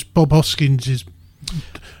 Who's Bob Hoskins is...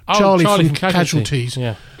 Charlie from Casualties.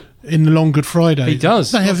 Yeah. In The Long Good Friday. He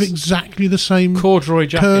does. They have exactly the same... corduroy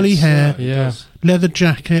jackets. Curly hair. Yeah. Leather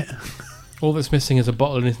jacket. All that's missing is a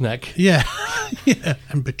bottle in his neck. Yeah. Yeah.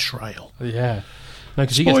 And betrayal. Yeah. No,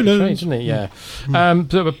 because he gets betrayed, doesn't he? Yeah.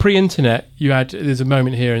 But pre-internet, there's a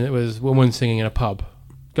moment here, and it was a woman singing in a pub,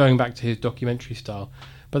 going back to his documentary style.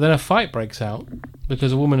 But then a fight breaks out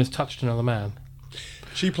because a woman has touched another man.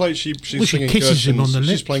 She's singing kisses him on the lips.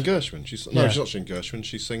 She's playing Gershwin. She's not singing Gershwin.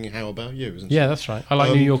 She's singing "How About You," isn't she? Yeah, that's right. I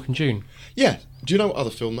like New York and June. Yeah. Do you know what other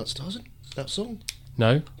film that stars in? That song?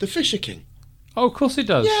 No. The Fisher King. Oh, of course it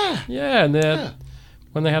does. Yeah. Yeah, and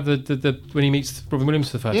when they have when he meets Robin Williams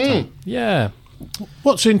for the first time. Yeah.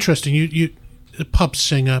 What's interesting, you the pub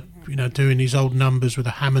singer, doing these old numbers with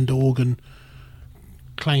a Hammond organ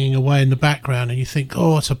clanging away in the background, and you think,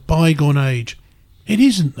 oh, it's a bygone age. It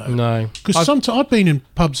isn't, though. No. Because sometimes I've been in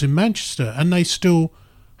pubs in Manchester and they still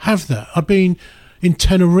have that. I've been in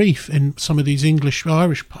Tenerife in some of these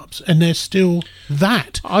Irish pubs and there's still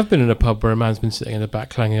that. I've been in a pub where a man's been sitting in the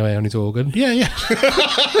back clanging away on his organ. Yeah.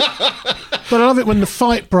 But I love it when the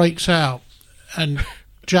fight breaks out and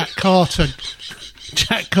Jack Carter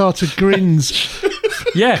grins.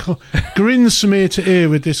 Yeah. Grins from ear to ear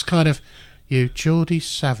with this kind of, "You Geordie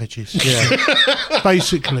savages." Yeah.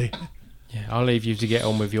 Basically. Yeah, I'll leave you to get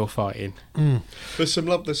on with your fighting. There's some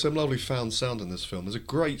lovely found sound in this film. There's a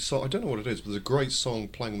great song. I don't know what it is, but there's a great song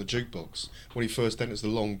playing on the jukebox when he first enters the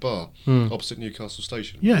long bar opposite Newcastle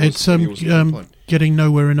Station. Yeah, it's Getting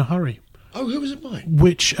Nowhere in a Hurry. Oh, who was it by?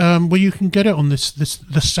 Which well, you can get it on the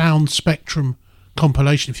Sound Spectrum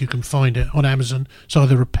compilation if you can find it on Amazon. It's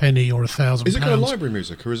either a penny or £1,000. Is it kind of library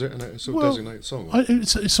music, or is it a sort of designated song?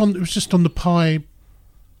 It was just on the Pie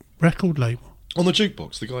record label. On the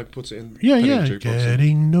jukebox, the guy puts it in. Yeah.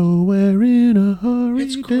 Getting Nowhere in a Hurry.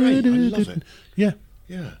 It's great. I love it. Yeah.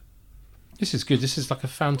 This is good. This is like a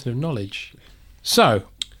fountain of knowledge. So,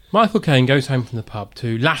 Michael Caine goes home from the pub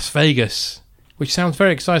to Las Vegas, which sounds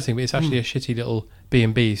very exciting, but it's actually a shitty little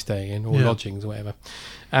B&B he's staying in, or lodgings or whatever.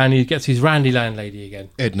 And he gets his randy landlady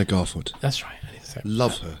again. Edna Garford. That's right.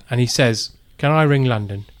 Love her. And he says, "Can I ring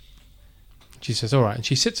London?" She says, "All right." And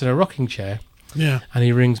she sits in a rocking chair. Yeah. And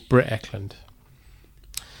he rings Britt Ekland.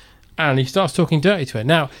 And he starts talking dirty to her.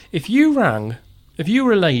 Now, if you were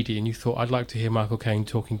a lady and you thought, "I'd like to hear Michael Caine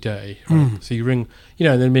talking dirty," right? So you ring,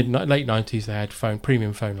 in the late 90s, they had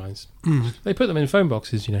premium phone lines. They put them in phone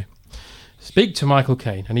boxes, Speak to Michael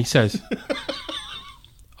Caine. And he says,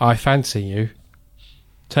 "I fancy you.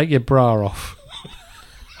 Take your bra off.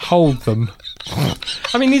 Hold them."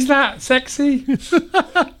 I mean, is that sexy?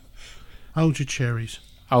 Hold your cherries.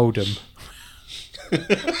 Hold them.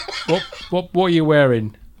 What are you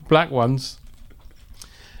wearing? Black ones.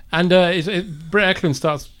 And Britt Ekland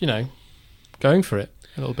starts, going for it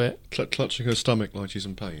a little bit. Clutching her stomach like she's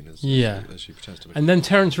in pain. As she pretends to be. And then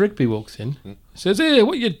Terence Rigby walks in, says, "Hey,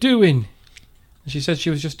 what are you doing?" And she said she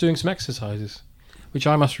was just doing some exercises, which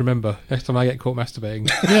I must remember next time I get caught masturbating.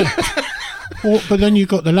 Yeah. But then you've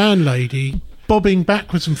got the landlady bobbing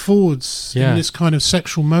backwards and forwards in this kind of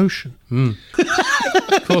sexual motion.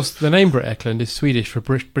 Of course, the name Britt Ekland is Swedish for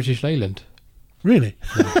British Leyland. Really?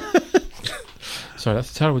 Yeah. Sorry,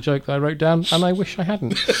 that's a terrible joke that I wrote down, and I wish I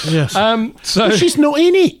hadn't. Yes. But she's not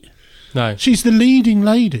in it. No. She's the leading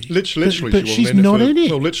lady. Literally, but she's not in it.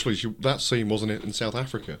 Well, literally, that scene wasn't in South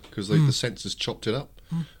Africa because the censors chopped it up.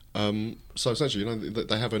 So essentially,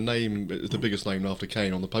 they have a name, the biggest name after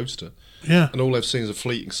Caine on the poster. Yeah. And all they've seen is a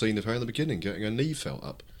fleeting scene of her in the beginning getting her knee felt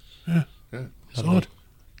up. Yeah. It's odd.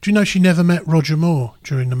 Do you know she never met Roger Moore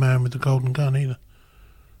during The Man with the Golden Gun either?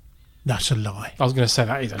 That's a lie. I was going to say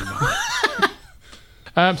that is a lie.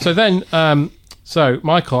 So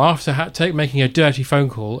Michael, after making a dirty phone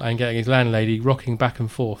call and getting his landlady rocking back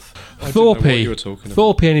and forth, Thorpe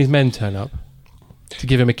and his men turn up to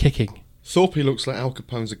give him a kicking. Thorpe looks like Al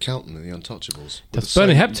Capone's accountant in The Untouchables. That's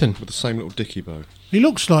Bernard Hepton. With the same little dicky bow. He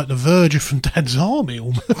looks like the Verger from Dad's Army,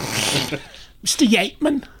 almost. Mr.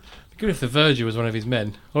 Yateman. Good if the Verger was one of his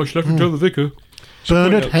men. I should have to tell the vicar.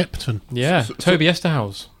 Bernard Hepton. Yeah, Toby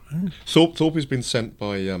Esterhaus. Thorpe has been sent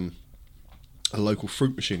by a local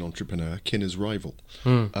fruit machine entrepreneur, Kinner's rival,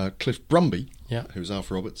 Cliff Brumby, who's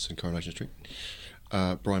Alpha Roberts in Coronation Street,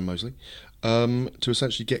 Brian Mosley, to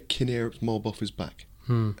essentially get Kinnear's mob off his back.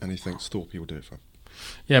 And he thinks Thorpe will do it for him.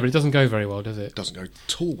 Yeah, but it doesn't go very well, does it? It doesn't go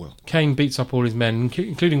at all well. Kane beats up all his men,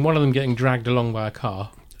 including one of them getting dragged along by a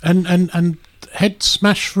car. And head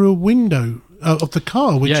smashed through a window of the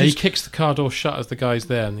car. Which he kicks the car door shut as the guy's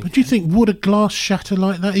there. But do you think, would a glass shatter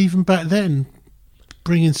like that even back then?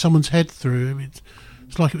 Bringing someone's head through? I mean,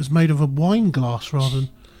 it's like it was made of a wine glass rather than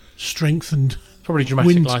strengthened. Probably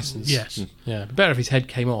dramatic license. Yes. Yeah, but better if his head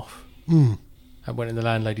came off and went in the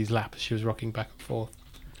landlady's lap as she was rocking back and forth.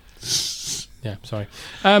 Yeah, sorry.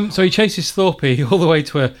 So he chases Thorpe all the way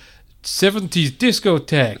to a 70s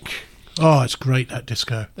discotheque. Oh, it's great, that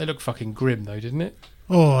disco. They look fucking grim, though, didn't it?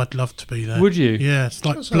 Oh, I'd love to be there. Would you? Yeah, it's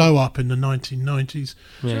like Blow Up in the 1990s.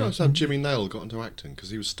 Do you know how Jimmy Nail got into acting?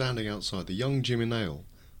 Because he was standing outside. The young Jimmy Nail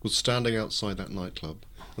was standing outside that nightclub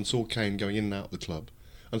and saw Kane going in and out of the club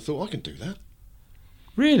and thought, I can do that.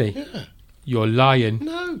 Really? Yeah. You're lying.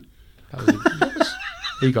 No.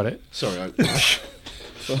 He got it. Sorry.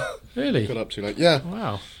 Really? Got up too late. Yeah.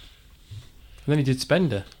 Wow. And then he did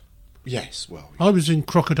Spender. Yes, well. I was in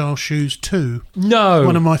Crocodile Shoes 2. No.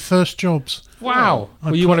 One of my first jobs. Wow.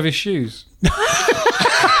 Were you one of his shoes?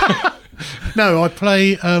 No, I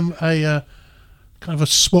play a kind of a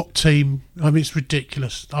SWAT team. I mean, it's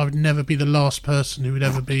ridiculous. I would never be the last person who would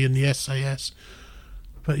ever be in the SAS.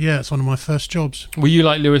 But yeah, it's one of my first jobs. Were you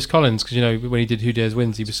like Lewis Collins? Because, you know, when he did Who Dares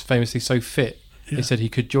Wins, he was famously so fit. Yeah. He said he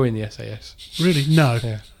could join the SAS. Really? No.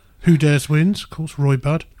 Yeah. Who Dares Wins? Of course, Roy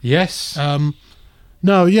Budd. Yes.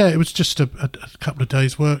 No, yeah, it was just a couple of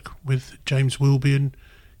days' work with James Wilby and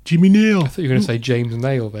Jimmy Neal. I thought you were going to say James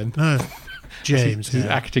Nail then. No, James. His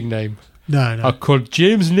acting name. No. I called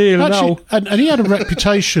James Neal now. And he had a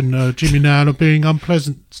reputation, Jimmy Neal, of being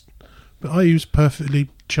unpleasant. But he was perfectly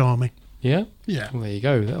charming. Yeah? Yeah. Well, there you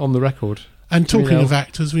go, on the record. And talking of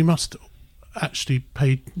actors, we must actually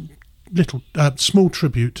pay small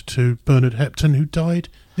tribute to Bernard Hepton, who died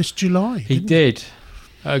this July. He did.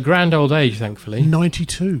 At a grand old age, thankfully.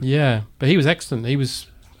 92. Yeah, but he was excellent. He was,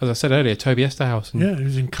 as I said earlier, Toby Esterhaus. And he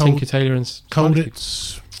was in Tinker Tailor and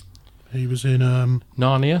Colditz. He was in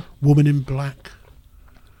Narnia. Woman in Black.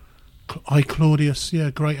 I, Claudius.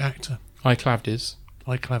 Yeah, great actor. I Clavdis.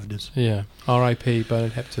 Yeah. R.I.P.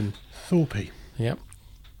 Bernard Hepton. Thorpe. Yep.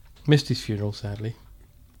 Missed his funeral, sadly.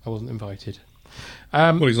 I wasn't invited.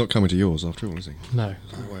 Well, he's not coming to yours after all, is he? No.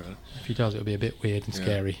 If he does, it'll be a bit weird and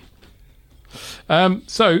scary.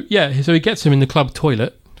 So he gets him in the club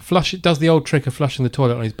toilet. Does the old trick of flushing the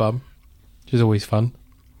toilet on his bum, which is always fun.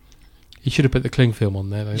 He should have put the Kling film on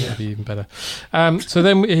there, though. That'd be even better. So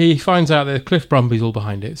then he finds out that Cliff Brumby's all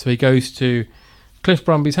behind it. So he goes to Cliff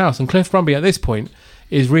Brumby's house, and Cliff Brumby at this point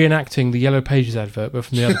is reenacting the Yellow Pages advert, but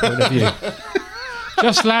from the other point of view.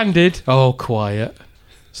 Just landed. Oh, quiet.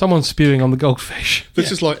 Someone's spewing on the goldfish.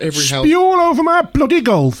 This is like every house. Spew all over my bloody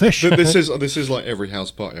goldfish. This is like every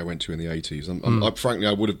house party I went to in the 80s. Frankly,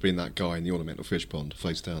 I would have been that guy in the ornamental fish pond,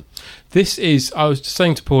 face down. I was just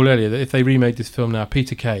saying to Paul earlier that if they remade this film now,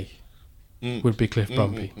 Peter Kay would be Cliff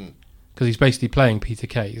Brumby. Because he's basically playing Peter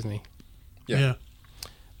Kay, isn't he? Yeah.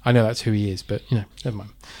 I know that's who he is, but, never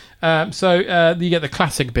mind. So you get the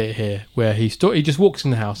classic bit here where he just walks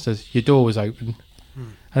in the house, says, your door was open.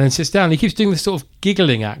 And then sits down. He keeps doing this sort of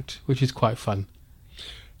giggling act, which is quite fun.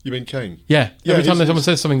 You mean Kane? Yeah. Every time someone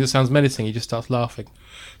says something that sounds menacing, he just starts laughing.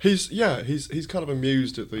 He's kind of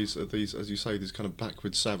amused at these, as you say, these kind of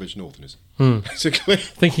backward savage northerners. Basically,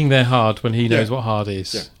 thinking they're hard when he knows what hard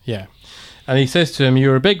is. Yeah. And he says to him,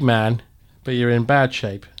 "You're a big man, but you're in bad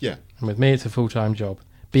shape. Yeah. And with me, it's a full-time job.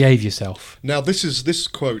 Behave yourself." Now, this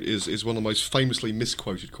quote is one of the most famously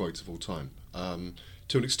misquoted quotes of all time.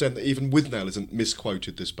 To an extent that even Withnail isn't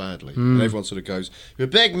misquoted this badly. And everyone sort of goes, "You're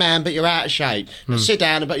a big man, but you're out of shape. Now sit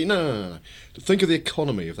down." But no. Think of the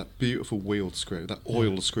economy of that beautiful wheeled script, that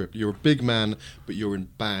oiled script. You're a big man, but you're in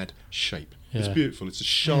bad shape. Yeah. It's beautiful. It's as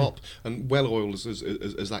sharp and well-oiled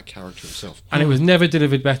as that character himself. And it was never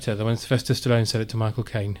delivered better than when Sylvester Stallone said it to Michael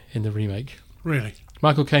Caine in the remake. Really?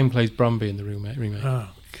 Michael Caine plays Brumby in the remake. Oh,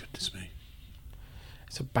 goodness me.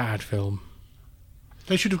 It's a bad film.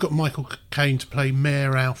 They should have got Michael Caine to play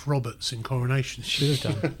Mayor Alf Roberts in Coronation Street.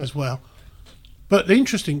 Should have done. As well. But the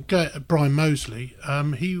interesting Brian Moseley,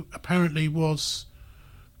 he apparently was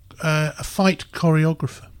a fight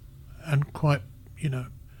choreographer and quite,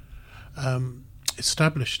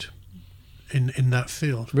 established in that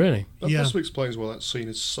field. Really? That possibly explains why that scene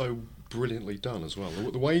is so brilliantly done as well.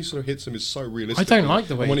 The way he sort of hits him is so realistic. I don't like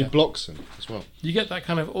the way and when he blocks him as well. You get that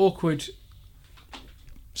kind of awkward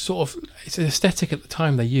sort of... It's an aesthetic at the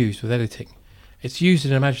time they used with editing. It's used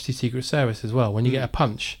in Her Majesty's Secret Service as well. When you get a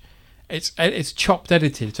punch, it's chopped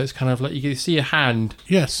edited, so it's kind of like you see a hand.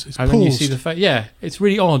 Yes, it's and paused. then you see the face. Yeah, it's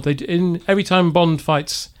really odd. Every time Bond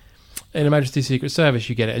fights in Her Majesty's Secret Service,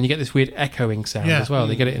 you get it, and you get this weird echoing sound as well.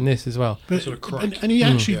 They get it in this as well. But, sort of crack. and he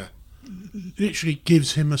actually literally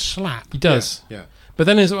gives him a slap. He does. Yeah. But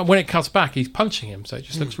then when it cuts back, he's punching him, so it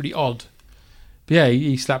just looks really odd. But yeah,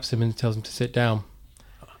 he slaps him and tells him to sit down.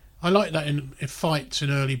 I like that in fights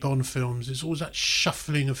in early Bond films. It's always that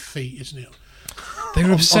shuffling of feet, isn't it? They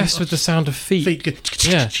were obsessed with the sound of feet.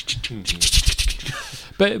 Yeah.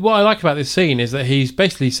 But what I like about this scene is that he's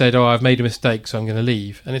basically said, I've made a mistake, so I'm going to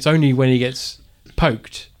leave. And it's only when he gets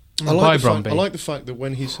poked by Bromby. I like the fact that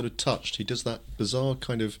when he's sort of touched, he does that bizarre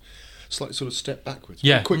kind of slight sort of step backwards.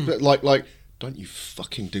 Yeah. Quick, like, don't you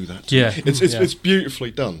fucking do that to Yeah. me. It's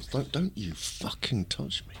beautifully done. Don't you fucking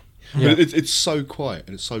touch me. Yeah. But it's so quiet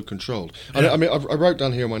and it's so controlled. And I wrote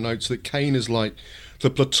down here in my notes that Caine is like the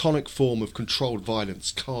platonic form of controlled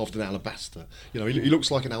violence carved in alabaster. He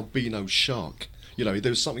looks like an albino shark.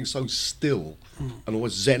 There's something so still and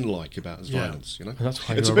almost zen-like about his violence. And that's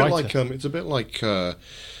why it's you're a a bit writer. like it's a bit like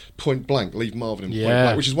Point Blank, Leave Marvin in Point Yeah.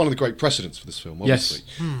 Blank, which is one of the great precedents for this film. Obviously,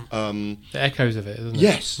 The echoes of it, isn't it?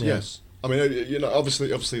 yes. I mean, obviously,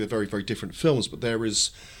 they're very, very different films, but there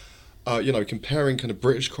is. Comparing kind of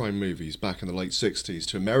British crime movies back in the late 60s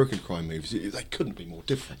to American crime movies, they couldn't be more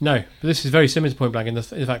different. No, but this is very similar to Point Blank in the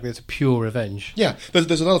fact that it's a pure revenge. Yeah,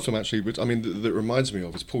 there's another film actually, that reminds me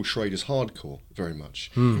of is Paul Schrader's Hardcore very much,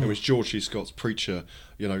 in which George C. Scott's Preacher,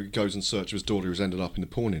 goes in search of his daughter who's ended up in the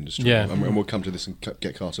porn industry. Yeah. And we'll come to this and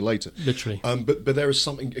get Carter later. Literally. But there is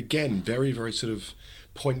something again very, very sort of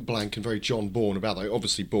point blank and very John Bourne about that.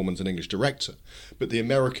 Obviously, Bourman's an English director, but the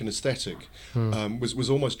American aesthetic was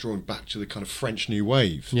almost drawn back to the kind of French New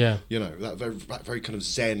Wave. Yeah, that very kind of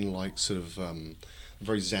zen-like sort of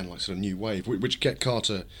New Wave, which Get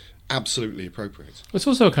Carter absolutely appropriates. It's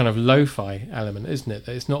also a kind of lo-fi element, isn't it?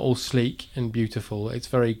 That it's not all sleek and beautiful. It's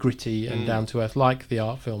very gritty and down to earth, like the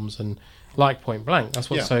art films and like Point Blank. That's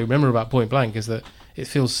what's so memorable about Point Blank, is that it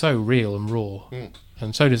feels so real and raw,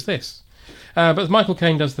 and so does this. But Michael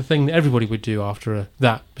Caine does the thing that everybody would do after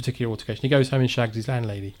that particular altercation. He goes home and shags his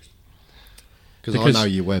landlady. Because I know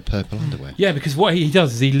you wear purple underwear. Yeah, because what he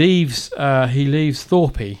does is he leaves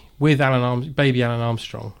Thorpe with baby Alan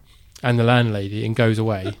Armstrong and the landlady and goes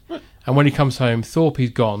away. And when he comes home, Thorpe's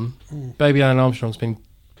gone, baby Alan Armstrong's been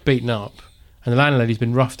beaten up, and the landlady's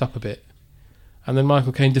been roughed up a bit. And then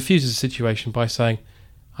Michael Caine diffuses the situation by saying,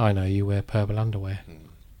 I know you wear purple underwear.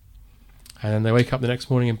 And then they wake up the next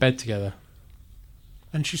morning in bed together.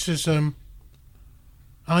 And she says,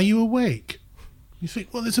 are you awake? You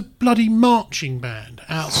think, well, there's a bloody marching band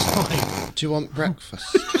outside. Do you want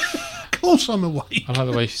breakfast? Of course I'm awake. I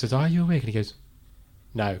like the way she says, are you awake? And he goes,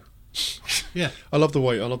 no. Yeah. I love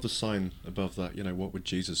the sign above that, what would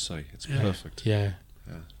Jesus say? It's perfect. Yeah.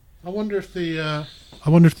 I wonder if the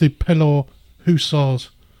Pellor Hussars,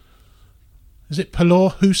 is it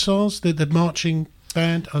Pellor Hussars, the marching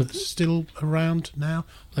band, are still around now?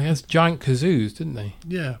 They had giant kazoos, didn't they?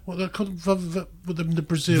 Yeah. What they're called, the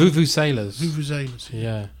Brazil. Vuvuzelas. Vuvuzelas.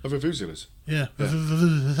 Yeah. Vuvuzelas. Yeah.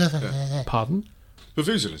 Pardon?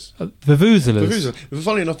 Vuvuzelas. Vuvuzelas.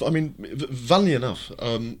 Funnily enough,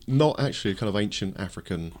 not actually a kind of ancient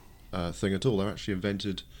African thing at all. They're actually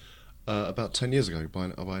invented about 10 years ago by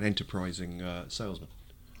an enterprising salesman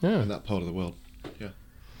in that part of the world. Yeah.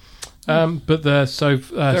 But they're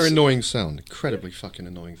they're annoying sound, incredibly fucking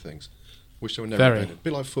annoying things. Wish they were never invented. A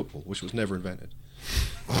bit like football, which was never invented.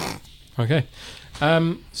 Okay.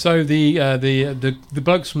 So the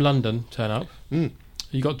blokes from London turn up.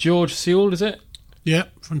 You got George Sewell, is it? Yeah,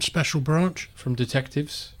 from Special Branch. From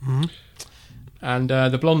Detectives. Mm-hmm. And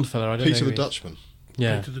the blonde fella, I don't know. Peter the Dutchman.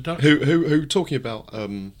 Yeah. Peter the Dutchman. Who talking about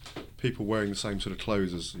people wearing the same sort of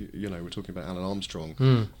clothes as, we're talking about Alan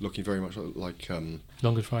Armstrong, looking very much like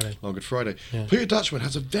Long Good Friday. Long Good Friday. Yeah. Peter Dutchman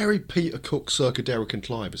has a very Peter Cook circa Derek and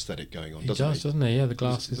Clive aesthetic going on, doesn't he? Doesn't he? Yeah, the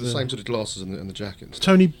glasses. The same sort of glasses and the jacket.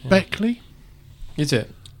 Tony Beckley? Is it?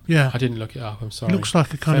 Yeah. I didn't look it up, I'm sorry. He looks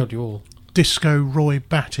like a kind Failed of you all. Disco Roy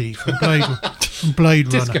Batty from Blade Runner.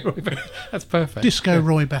 Disco Roy Batty. That's perfect. Disco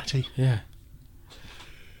Roy Batty. Yeah.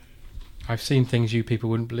 I've seen things you people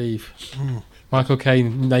wouldn't believe. Michael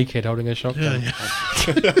Caine naked holding a shotgun.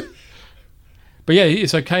 Yeah. But yeah,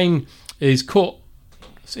 so Caine is caught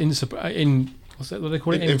in what's that? What do they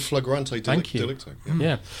call it? In flagrante Thank you. delicto.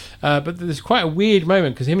 Yeah. But there's quite a weird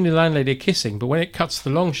moment because him and the landlady are kissing, but when it cuts to the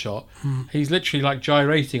long shot, he's literally like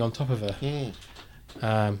gyrating on top of her.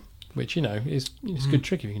 Which, is a good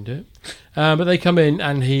trick if you can do it. But they come in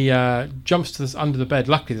and he jumps under the bed.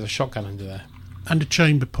 Luckily, there's a shotgun under there. And a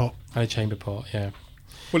chamber pot. Yeah.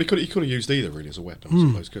 Well, he could have used either really as a weapon, I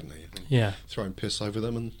suppose, couldn't he? Yeah. Throwing piss over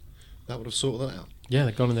them, and that would have sorted that out. Yeah,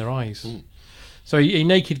 they've gone in their eyes. So he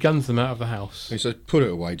naked guns them out of the house. He said, "Put it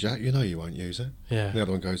away, Jack. You know you won't use it." Yeah. And the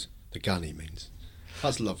other one goes, "The gun," he means.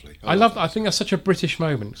 That's lovely. I think that's such a British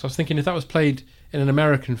moment. So I was thinking if that was played in an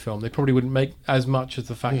American film, they probably wouldn't make as much of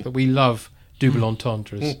the fact that we love double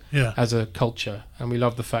entendres as a culture, and we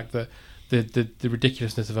love the fact that the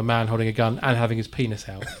ridiculousness of a man holding a gun and having his penis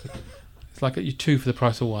out. It's like you two for the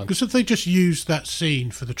price of one. Because if they just used that scene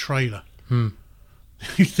for the trailer,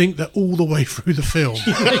 you think that all the way through the film.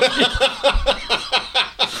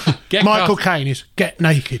 Michael Caine is get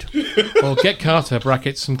naked. Or get Carter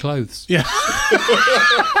brackets some clothes. Yeah.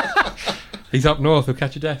 He's up north, he'll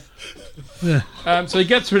catch a death. Yeah. So he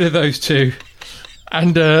gets rid of those two,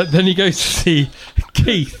 and then he goes to see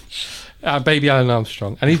Keith, baby Alan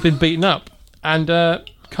Armstrong, and he's been beaten up. And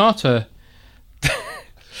Carter...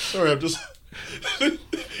 Sorry, I'm just...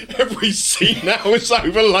 Every scene now is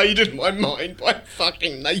overlaid in my mind by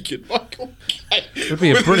fucking naked Michael Caine. It would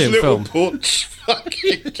be a brilliant film. Porch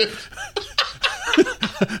fucking...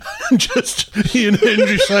 Just Ian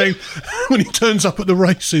Hendry saying, when he turns up at the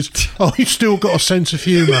races, "Oh, he's still got a sense of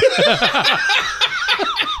humour."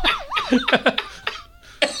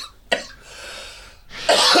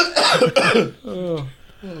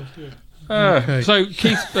 Okay. So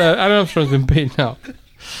Keith, Alan Armstrong's been beaten up,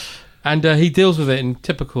 and he deals with it in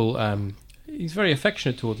typical. He's very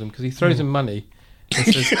affectionate towards him because he throws him money and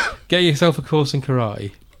says, "Get yourself a course in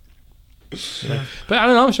karate." Yeah. But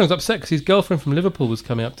Alan Armstrong's upset because his girlfriend from Liverpool was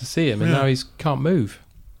coming up to see him, and now he can't move.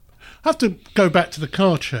 I have to go back to the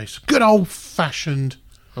car chase. Good old-fashioned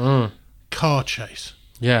car chase.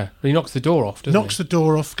 Yeah, but he knocks the door off, doesn't he? Knocks the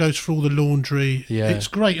door off, goes through all the laundry. Yeah. It's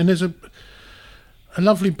great. And there's a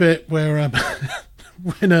lovely bit where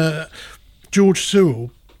when George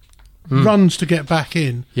Sewell runs to get back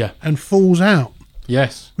in and falls out.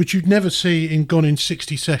 Yes. Which you'd never see in Gone in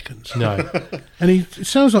 60 Seconds. No. And it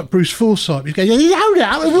sounds like Bruce Forsyth. He's going, "Hold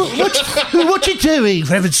up, what you doing,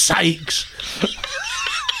 for heaven's sakes?"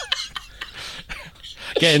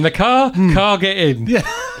 Get in the car, car get in. Yeah.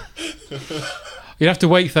 You'd have to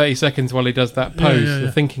wait 30 seconds while he does that pose,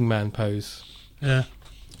 the thinking man pose. Yeah.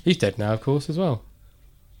 He's dead now, of course, as well.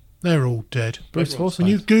 They're all dead. Bruce Forsyth. When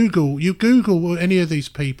you Google any of these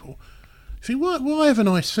people, you think, why haven't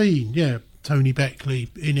I seen, Tony Beckley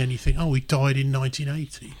in anything? Oh, he died in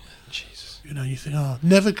 1980. Jesus. You think,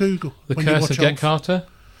 never Google. The Curse of Get Carter?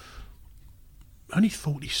 Only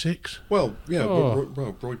 46. Well, yeah,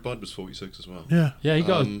 Roy Budd was 46 as well. Yeah. Yeah, he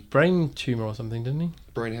got a brain tumour or something, didn't he?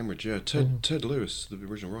 Brain hemorrhage, yeah. Ted Lewis, the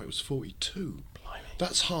original writer, was 42. Blimey.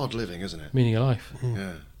 That's hard living, isn't it? Meaning of life.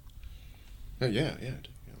 Yeah.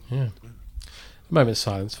 Yeah. A moment's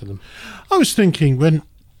silence for them. I was thinking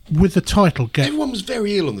with the title Get... Everyone was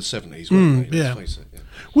very ill in the 70s, weren't they? Let's face it. Yeah.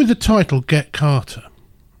 With the title Get Carter,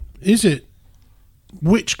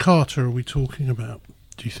 which Carter are we talking about,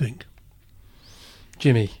 do you think?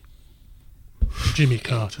 Jimmy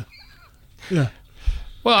Carter. Yeah.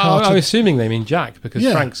 Well, I'm assuming they mean Jack because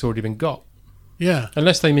Frank's already been got. Yeah.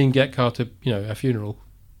 Unless they mean Get Carter, a funeral.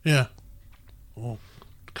 Yeah. Or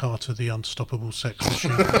Carter the Unstoppable Sex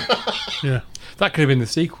Machine. Yeah. That could have been the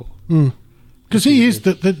sequel. Because he is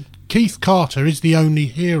Keith Carter is the only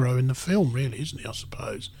hero in the film, really, isn't he? I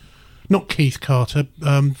suppose. Not Keith Carter.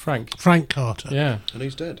 Frank Carter. Yeah. And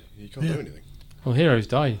he's dead. He can't do anything. Well, heroes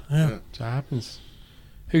die. Yeah. So that happens.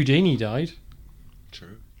 Houdini died.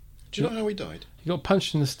 True. Do you know how he died? He got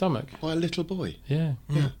punched in the stomach. By a little boy. Yeah.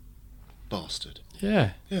 Bastard.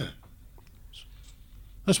 Yeah. Yeah.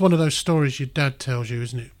 That's one of those stories your dad tells you,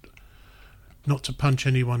 isn't it? Not to punch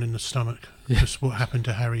anyone in the stomach. That's what happened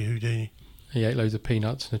to Harry Houdini. He ate loads of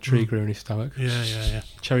peanuts and a tree grew in his stomach. Yeah.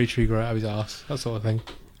 Cherry tree grew out of his arse. That sort of thing.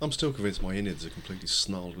 I'm still convinced my innards are completely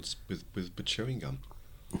snarled with chewing gum.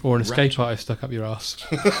 Or an escape artist stuck up your arse.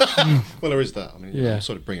 Well, there is that. I mean, I'm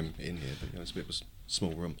sort of bring him in here, but it's a bit of a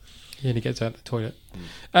small room. Yeah, and he gets out the toilet.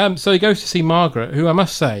 So he goes to see Margaret, who I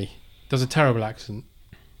must say does a terrible accent.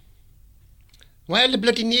 Why the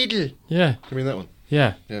bloody needle? Yeah. You mean that one?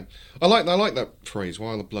 Yeah. Yeah. I like that phrase,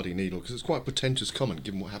 "Why on the bloody needle?" because it's quite a pretentious comment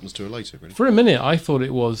given what happens to her later. Really. For a minute, I thought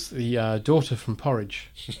it was the daughter from Porridge.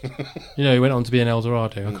 Who went on to be an El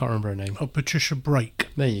Dorado. I can't remember her name. Oh, Patricia Brake.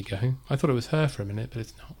 There you go. I thought it was her for a minute, but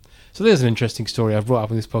it's not. So there's an interesting story I've brought up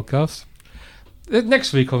in this podcast.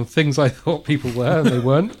 Next week on things I thought people were and they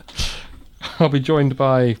weren't, I'll be joined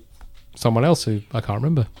by someone else who I can't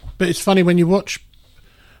remember. But it's funny when you watch,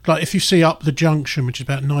 like if you see Up the Junction, which is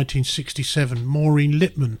about 1967, Maureen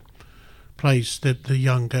Lipman plays the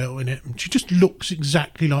young girl in it, and she just looks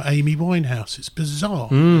exactly like Amy Winehouse. It's bizarre.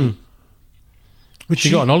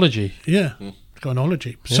 She got an ology. Yeah, got an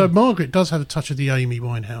ology. Yeah. So Margaret does have a touch of the Amy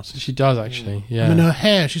Winehouse. She does actually. Yeah. I mean, her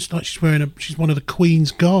hair, she's wearing she's one of the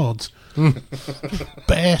Queen's guards.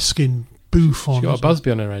 Bearskin boof on. She got a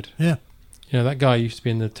Busby on her head. Yeah. That guy used to be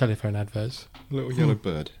in the telephone adverts. A little yellow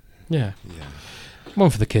bird. Yeah. One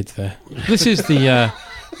for the kids there. This is the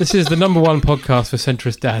number one podcast for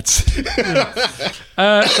centrist dads.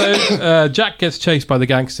 So Jack gets chased by the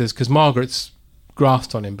gangsters because Margaret's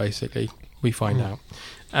grasped on him, basically, we find out.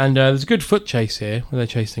 And there's a good foot chase here where they're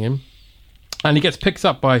chasing him. And he gets picked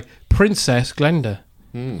up by Princess Glenda.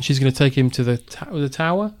 She's going to take him to the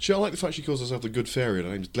tower. I like the fact she calls herself the Good Fairy and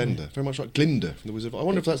her name's Glenda. Very much like Glinda from the Wizard of Oz. I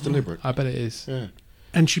wonder if that's deliberate. I bet it is. Yeah.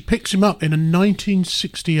 And she picks him up in a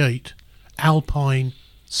 1968 Alpine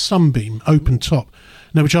Sunbeam open top.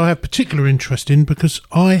 Now, which I have particular interest in because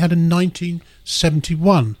I had a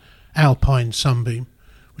 1971 Alpine Sunbeam,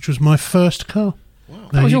 which was my first car. Wow.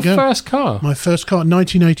 That was your first car? My first car,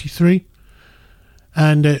 1983.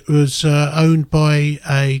 And it was owned by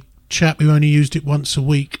a chap who only used it once a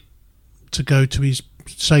week to go to his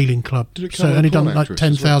sailing club. Did it so only done like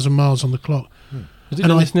 10,000 miles on the clock. Was it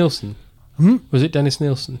Dennis Nilsson? Was it Dennis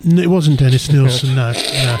Nilsson? It wasn't Dennis Nilsson, no.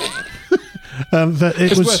 But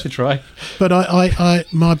it was worth a try. But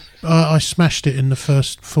I smashed it in the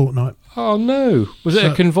first fortnight. Oh no! Was it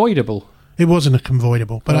a convoyable? It wasn't a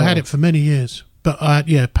convoyable, but I had it for many years. But I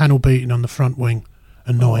had panel beating on the front wing,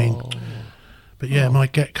 annoying. But my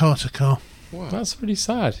Get Carter car. Wow. That's pretty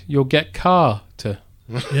sad. Your Get Carter.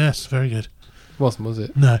 Yes, very good. Wasn't, was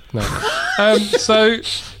it? No.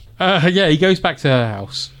 He goes back to her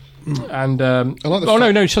house, and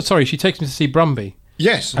sorry, she takes him to see Brumby.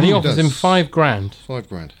 Yes, and he offers him $5,000.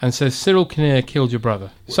 $5,000, and says Cyril Kinnear killed your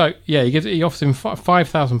brother. So he offers him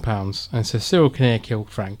 £5,000 and says Cyril Kinnear killed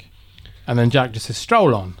Frank, and then Jack just says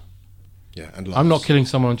stroll on. Yeah, and I'm not killing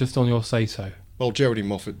someone just on your say so. Well, Geraldine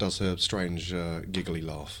Moffat does her strange giggly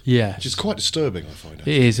laugh. Yeah, which is quite disturbing, I find. It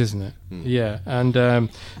is, isn't it? Yeah, and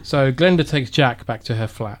so Glenda takes Jack back to her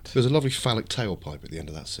flat. There's a lovely phallic tailpipe at the end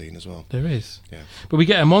of that scene as well. There is. Yeah, but we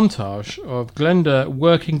get a montage of Glenda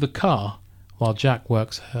working the car while Jack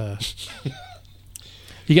works her.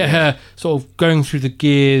 You get her sort of going through the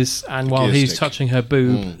gears, and while he's touching her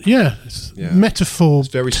boob. It's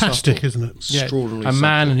metaphor-tastic, isn't it? Yeah, a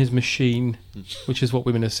man and his machine, which is what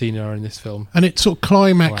women have seen are in this film. And it sort of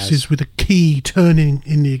climaxes with a key turning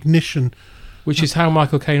in the ignition. Which is how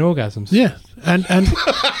Michael Caine orgasms. Yeah,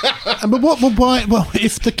 but why? Well,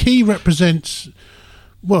 if the key represents,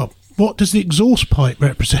 what does the exhaust pipe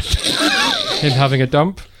represent? Him having a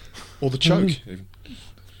dump, or the choke.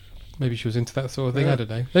 Maybe she was into that sort of thing. I don't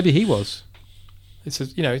know. Maybe he was. It's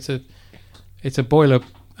a boiler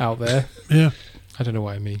out there. Yeah, I don't know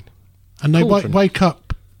what I mean. And they wake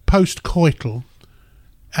up post-coital,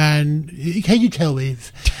 and can you tell me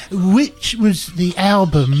which was the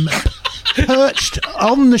album perched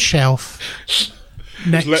on the shelf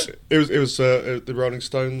next? It was the Rolling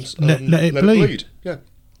Stones. Let It Bleed.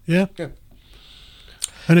 Yeah.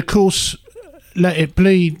 And of course, Let It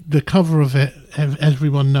Bleed. The cover of it,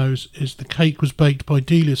 everyone knows, is The Cake Was Baked by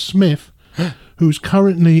Delia Smith, who's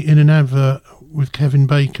currently in an advert with Kevin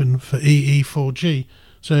Bacon for EE4G.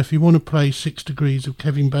 So if you want to play 6 Degrees of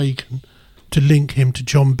Kevin Bacon to link him to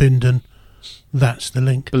John Bindon, that's the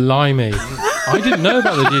link. Blimey. I didn't know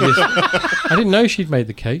about the Delia Smith. I didn't know she'd made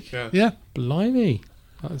the cake. Yeah. Blimey.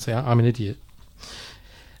 I'd say I'm an idiot.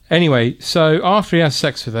 Anyway, so after he has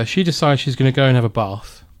sex with her, she decides she's going to go and have a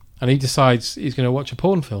bath. And he decides he's going to watch a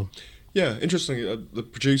porn film. Yeah, interestingly, the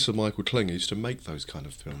producer Michael Kling used to make those kind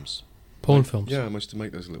of films. Porn films? Yeah, he used to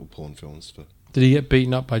make those little porn films. Did he get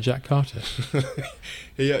beaten up by Jack Carter?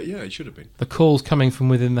 Yeah, he should have been. The call's coming from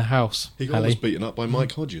within the house. He got almost beaten up by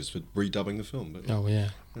Mike Hodges for redubbing the film. But, oh, yeah.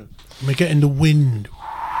 We're getting the wind.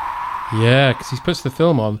 Yeah, because he puts the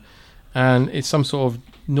film on, and it's some sort of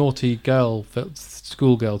naughty girl,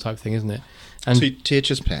 schoolgirl type thing, isn't it? And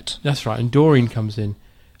Teacher's Pet. That's right, and Doreen comes in.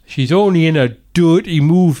 She's only in a dirty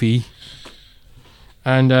movie.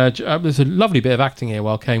 And there's a lovely bit of acting here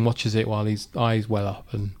while Kane watches it while his eyes well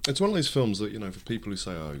up. And it's one of those films that, for people who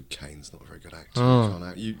say, "Oh, Kane's not a very good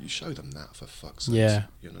actor," you show them that for fuck's sake. Yeah.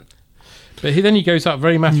 But then he goes up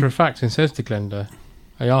very matter of fact and says to Glenda,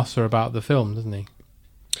 he asks her about the film, doesn't he?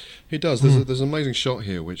 He does. There's an amazing shot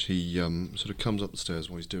here which he sort of comes up the stairs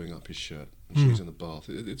while he's doing up his shirt and she's in the bath.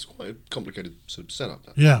 It's quite a complicated sort of setup,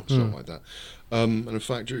 that shot like that. And in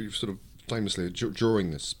fact, sort of famously during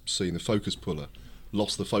this scene, the focus puller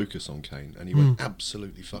lost the focus on Kane and he went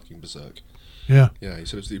absolutely fucking berserk. Yeah. Yeah, he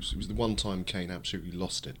said it was the one time Kane absolutely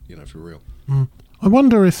lost it, for real. I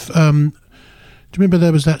wonder if... do you remember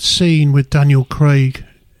there was that scene with Daniel Craig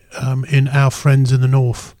in Our Friends in the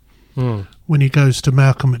North when he goes to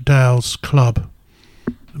Malcolm McDowell's club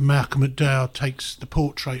and Malcolm McDowell takes the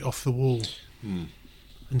portrait off the wall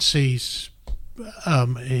and sees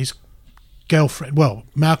his girlfriend,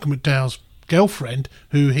 Malcolm McDowell's girlfriend,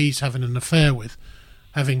 who he's having an affair with,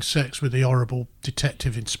 having sex with the horrible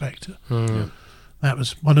detective inspector. That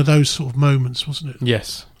was one of those sort of moments, wasn't it?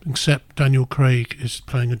 Yes. Except Daniel Craig is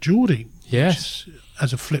playing a Geordie. Yes.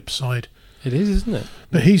 As a flip side. It is, isn't it?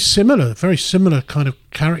 But he's similar, very similar kind of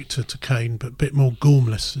character to Kane, but a bit more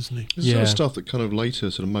gormless, isn't he? There's sort of stuff that kind of later,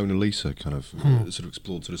 sort of Mona Lisa kind of sort of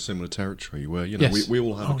explored sort of similar territory where, we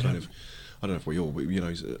all have a kind of, I don't know if we all, but,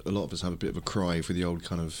 a lot of us have a bit of a cry for the old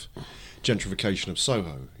kind of gentrification of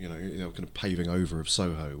Soho, kind of paving over of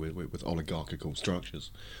Soho with oligarchical structures.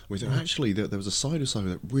 We think actually there was a side of Soho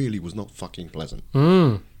that really was not fucking pleasant.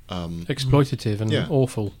 Exploitative and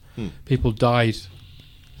awful. People died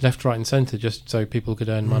left, right and centre just so people could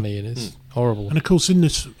earn money, and it's horrible. And of course in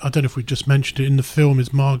this, I don't know if we just mentioned it, in the film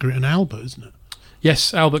is Margaret and Albert, isn't it?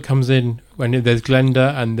 Yes, Albert comes in when there's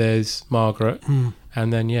Glenda and there's Margaret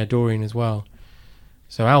and then Doreen as well.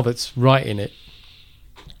 So Albert's right in it.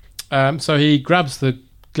 So he grabs the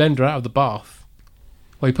Glenda out of the bath.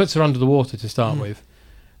 Well, he puts her under the water to start with,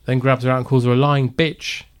 then grabs her out and calls her a lying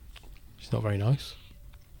bitch. She's not very nice.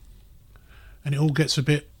 And it all gets a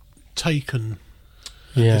bit taken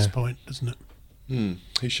at this point, doesn't it?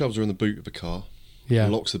 He shoves her in the boot of the car.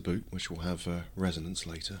 And locks the boot, which will have resonance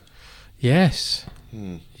later. Yes.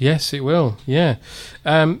 Yes, it will. Yeah.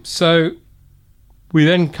 So we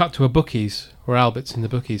then cut to a bookies, where Albert's in the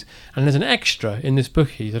bookies, and there's an extra in this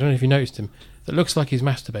bookies, I don't know if you noticed him, that looks like he's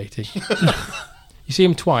masturbating. You see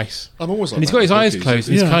him twice. I'm always like and he's got his eyes closed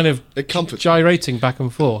and he's kind of gyrating back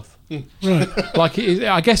and forth. Right. Like,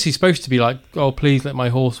 I guess he's supposed to be like, "Oh, please let my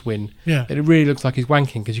horse win." Yeah. It really looks like he's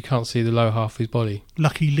wanking because you can't see the lower half of his body.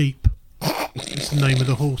 Lucky Leap. It's the name of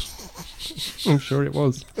the horse. I'm sure it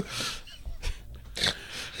was.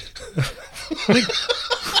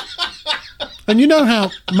 And you know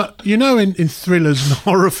how, in thrillers and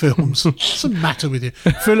horror films, what's the matter with you?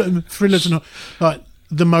 Thrillers and like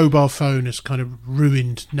the mobile phone has kind of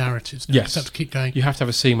ruined narratives. Now. Yes, you have to keep going. You have to have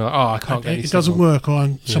a scene where, I can't get it doesn't work,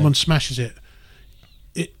 or someone smashes it.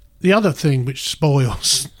 The other thing which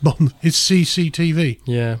spoils is CCTV.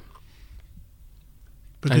 Yeah,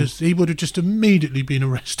 because he would have just immediately been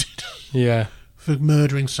arrested. Yeah, for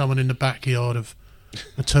murdering someone in the backyard of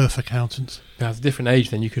a turf accountant. At a different age,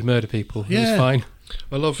 then you could murder people. Yeah, it's fine.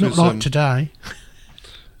 I love not his, like today.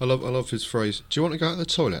 I love his phrase. Do you want to go to the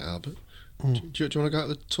toilet, Albert? Do you want to go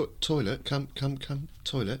to the toilet? Come,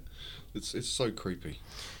 toilet. It's so creepy.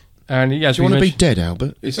 And do you want to be dead,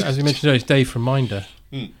 Albert? As we mentioned earlier, it's Dave from Minder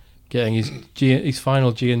getting his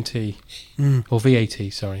final G&T or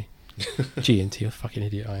VAT. Sorry, G&T. A fucking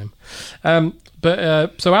idiot I am.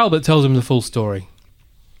 So Albert tells him the full story,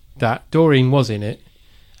 that Doreen was in it,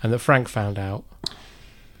 and that Frank found out.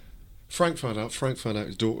 Frank found out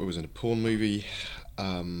his daughter was in a porn movie,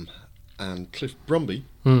 and Cliff Brumby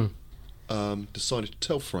decided to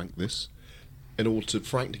tell Frank this in order to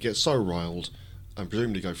Frank to get so riled and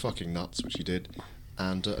presumably go fucking nuts, which he did,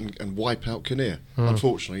 and wipe out Kinnear.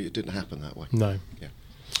 Unfortunately, it didn't happen that way. No. Yeah.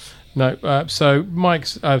 No. So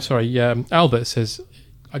Albert says,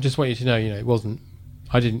 "I just want you to know, it wasn't.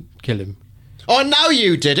 I didn't kill him." I know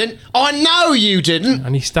you didn't.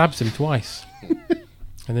 And he stabs him twice,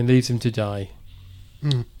 and then leaves him to die.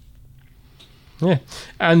 Yeah,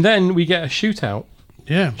 and then we get a shootout.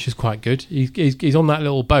 Yeah, which is quite good. He's on that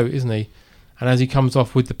little boat, isn't he? And as he comes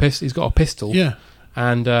off with the pistol, he's got a pistol. Yeah,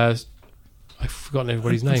 and I've forgotten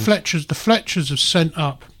everybody's name. The Fletchers have sent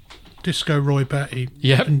up Disco Roy Batty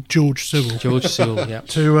and George Sewell.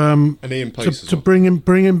 And Ian Pace to bring him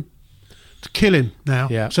to kill him now.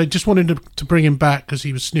 Yeah. So just wanted to bring him back because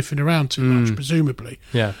he was sniffing around too much, presumably.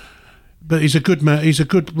 Yeah. But he's a good man. He's a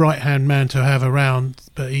good right-hand man to have around.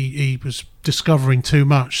 But he was discovering too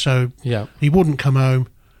much, so he wouldn't come home.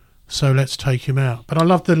 So let's take him out. But I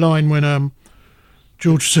love the line when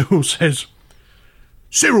George Cyril says,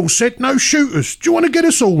 Cyril said no shooters. Do you want to get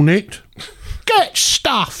us all nicked? Get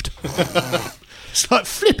stuffed. It's like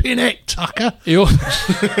flipping heck, Tucker.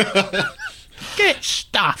 Get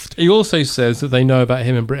stuffed. He also says that they know about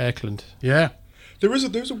him and Britt Ekland. Yeah.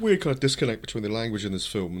 There's a weird kind of disconnect between the language in this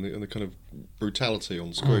film and the kind of brutality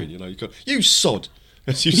on screen. You know, you sod,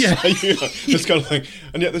 as you say, this kind of thing,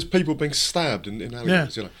 and yet there's people being stabbed in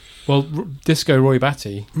alleyways. You know. Well, Disco Roy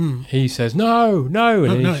Batty, he says no, and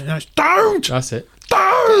don't. That's it.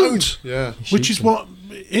 Don't. Yeah. Which is what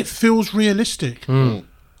it feels realistic,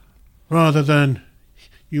 rather than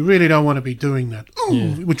you really don't want to be doing that.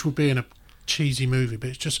 Which would be in a cheesy movie, but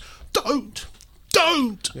it's just don't.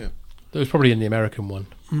 Yeah. It was probably in the American one.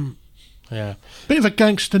 Yeah. Bit of a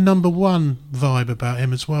gangster number one vibe about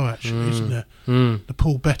him as well, actually, isn't there? The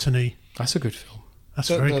Paul Bettany. That's a good film. That's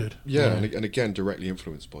very good. Yeah, and again, directly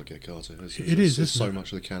influenced by Get Carter. It is so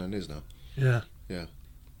much of the canon is now. Yeah. Yeah.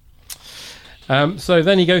 So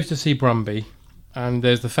then he goes to see Brumby, and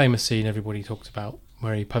there's the famous scene everybody talks about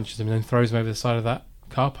where he punches him and then throws him over the side of that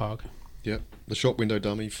car park. Yeah. The shop window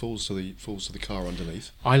dummy falls to the car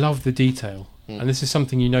underneath. I love the detail. And this is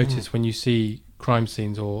something you notice when you see crime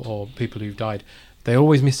scenes or people who've died. They're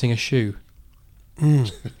always missing a shoe.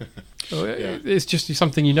 It's just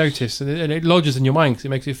something you notice, and it lodges in your mind because it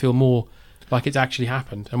makes it feel more like it's actually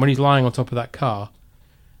happened. And when he's lying on top of that car,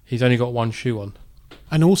 he's only got one shoe on.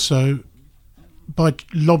 And also, by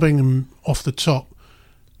lobbing him off the top,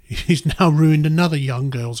 he's now ruined another young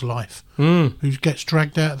girl's life who gets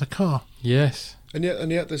dragged out of the car. Yes. And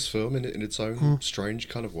yet this film, in its own strange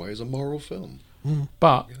kind of way, is a moral film.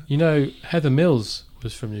 But, Heather Mills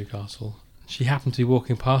was from Newcastle. She happened to be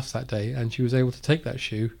walking past that day and she was able to take that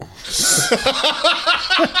shoe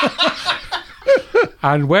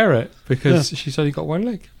and wear it because she's only got one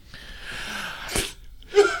leg.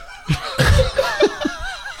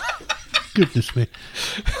 Goodness me.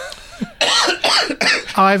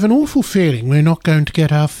 I have an awful feeling we're not going to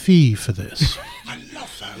get our fee for this. I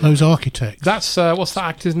love that. Those architects. That's, what's that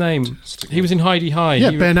actor's name? He was in Heidi High.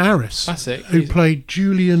 Yeah, Ben Harris. That's it. Who played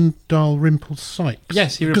Julian Dalrymple Sykes.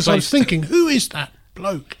 Yes, he replaced... Because I was thinking, who is that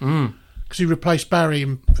bloke? Because he replaced Barry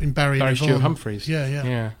in Barry Stuart Humphries. Yeah.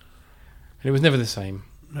 And it was never the same.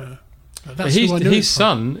 No. But his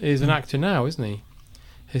son is an actor now, isn't he?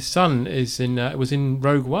 His son was in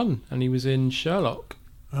Rogue One and he was in Sherlock.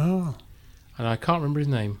 Oh. And I can't remember his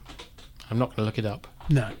name. I'm not going to look it up.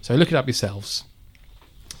 No. So look it up yourselves.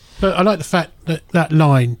 But I like the fact that that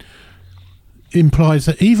line implies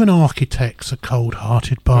that even architects are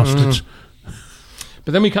cold-hearted bastards.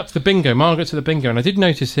 But then we cut to the bingo. Margaret's at the bingo, and I did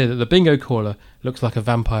notice here that the bingo caller looks like a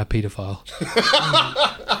vampire paedophile.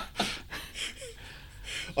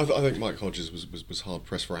 I think Mike Hodges was hard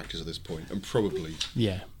pressed for actors at this point, and probably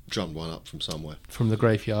drummed one up from somewhere. From the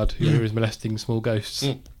graveyard, who is molesting small ghosts.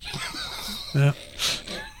 Yeah.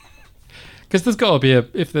 Because there's got to be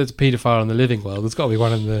if there's a paedophile in the living world, there's got to be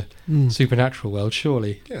one in the supernatural world,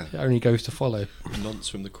 surely. Yeah. It only goes to follow. Nonce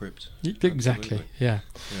from the crypt. Exactly,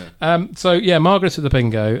 Absolutely. Yeah. Margaret's at the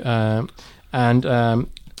bingo, and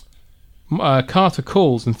Carter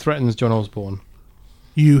calls and threatens John Osborne.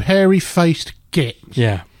 You hairy-faced git.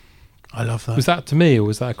 Yeah. I love that. Was that to me, or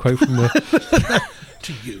was that a quote from the...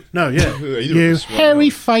 To you. No, yeah. You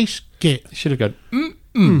hairy-faced git. Should have gone,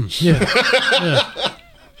 Yeah.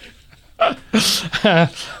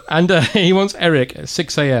 And he wants Eric at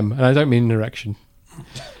 6 a.m, and I don't mean an erection.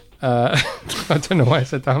 I don't know why I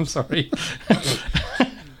said that, I'm sorry.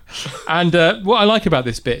 And what I like about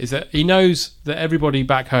this bit is that he knows that everybody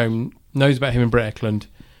back home knows about him and Britt Ekland.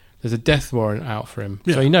 There's a death warrant out for him,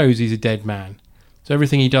 so he knows he's a dead man. So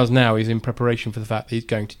everything he does now is in preparation for the fact that he's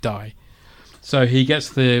going to die. So he gets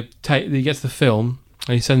the film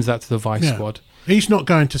and he sends that to the Vice Squad. He's not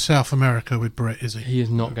going to South America with Britt, is he? He is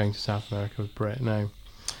not going to South America with Britt, no.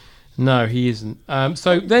 No, he isn't.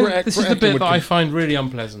 So then this is the bit that I find really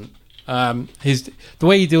unpleasant. The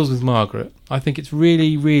way he deals with Margaret, I think it's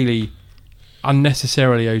really, really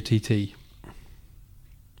unnecessarily OTT.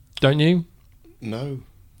 Don't you? No.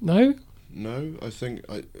 No? No, I think...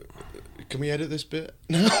 can we edit this bit?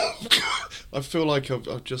 No. I feel like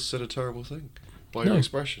I've just said a terrible thing by your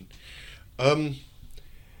expression.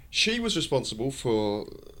 She was responsible for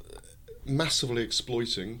massively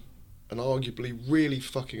exploiting and arguably really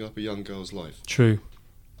fucking up a young girl's life. True.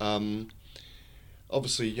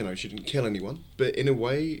 Obviously, she didn't kill anyone, but in a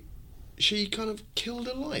way, she kind of killed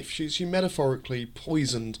a life. She metaphorically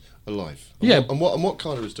poisoned a life. And what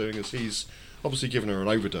Carter is doing is he's obviously given her an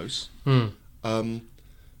overdose.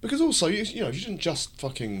 Because also, she didn't just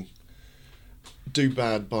fucking do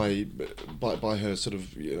bad by her sort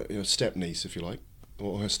of step niece, if you like.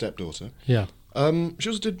 or her stepdaughter. Yeah. She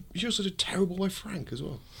also did Terrible by Frank as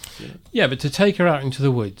well. You know? Yeah, but to take her out into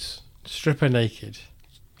the woods, strip her naked,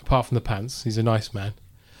 apart from the pants, he's a nice man,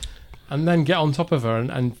 and then get on top of her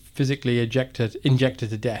and physically inject her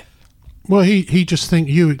to death. Well, he just think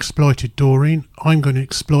you exploited Doreen. I'm going to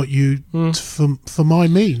exploit you for my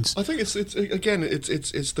means. I think it's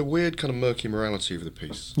the weird kind of murky morality of the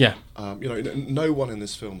piece. Yeah. No one in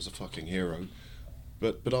this film's a fucking hero,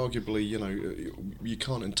 but arguably, you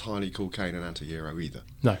can't entirely call Kane an anti-hero either.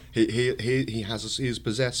 No. He is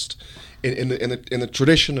possessed in the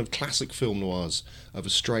tradition of classic film noirs of a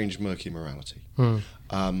strange murky morality.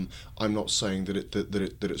 I'm not saying that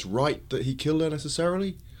it's right that he killed her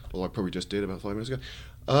necessarily. Well, I probably just did about 5 minutes ago.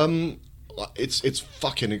 It's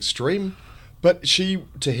fucking extreme, but she,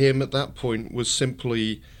 to him at that point, was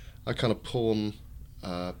simply a kind of pawn,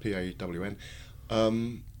 PAWN,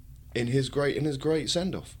 in his great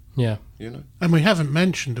send off. Yeah, And we haven't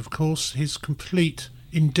mentioned, of course, his complete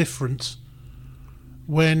indifference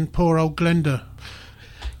when poor old Glenda.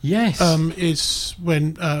 Yes. Is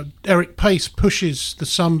when Eric Pace pushes the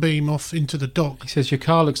Sunbeam off into the dock. He says your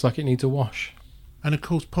car looks like it needs a wash. And of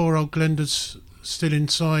course, poor old Glenda's still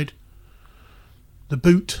inside the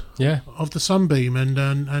boot of the Sunbeam,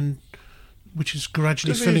 and which is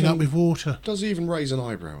gradually filling up with water. Does he even raise an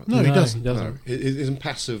eyebrow? No, he doesn't. No, he's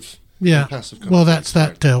impassive. Yeah. Impassive well, that's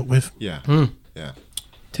that dealt with. Yeah. Yeah.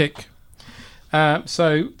 Tick.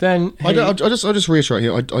 So then I just reiterate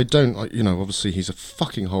here. I don't. Obviously, he's a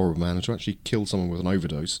fucking horrible man. And to actually kill someone with an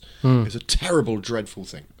overdose is a terrible, dreadful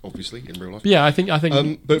thing. Obviously, in real life. Yeah, I think.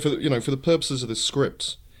 But for the purposes of this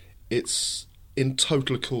script, it's in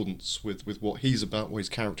total accordance with what he's about, what his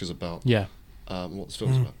character's about. Yeah. What this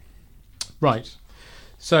film's about. Right.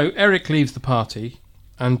 So Eric leaves the party,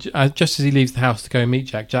 and just as he leaves the house to go and meet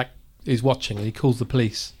Jack, Jack is watching, and he calls the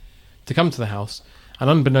police to come to the house. And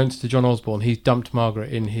unbeknownst to John Osborne, he's dumped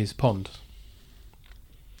Margaret in his pond.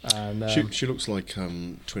 And she looks like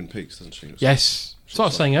Twin Peaks, doesn't she? Yes. That's what I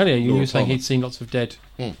was saying earlier. You were saying Palmer. he'd seen lots of dead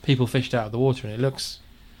people fished out of the water, and it looks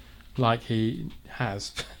like he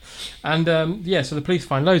has. And so the police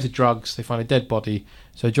find loads of drugs. They find a dead body.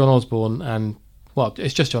 So John Osborne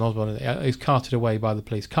it's just John Osborne. He's carted away by the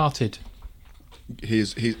police. Carted.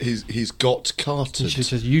 He's got carted. She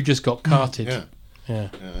says, "You just got carted." Yeah.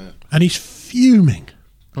 And he's fuming.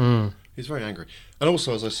 He's very angry. And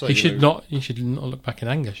also, as I say, he should not look back in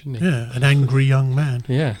anger, shouldn't he? Yeah, an angry young man.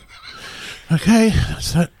 Yeah. Okay,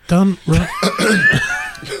 that's that done. Right.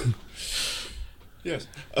 Yes.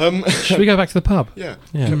 Should we go back to the pub? Yeah.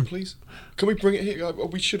 Please. Can we bring it here?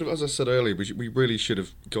 We should have, as I said earlier, we really should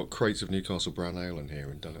have got crates of Newcastle Brown Ale in here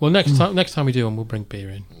and done it. Well, next time we do one, we'll bring beer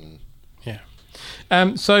in. Yeah.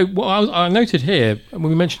 So what I noted here, when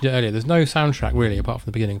we mentioned it earlier, there's no soundtrack really apart from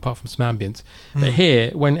the beginning, apart from some ambience. But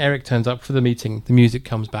here, when Eric turns up for the meeting, the music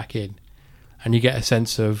comes back in, and you get a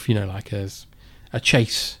sense of, like a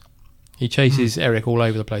chase. He chases Eric all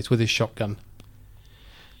over the place with his shotgun.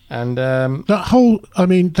 And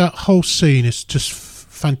that whole scene is just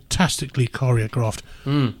fantastically choreographed.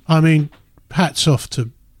 I mean, hats off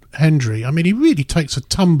to Hendry. I mean, he really takes a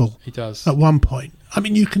tumble. He does. At one point. I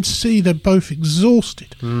mean, you can see they're both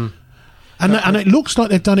exhausted. And it looks like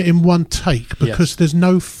they've done it in one take because there's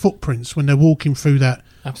no footprints when they're walking through that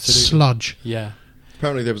sludge. Yeah.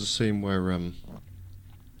 Apparently there was a scene where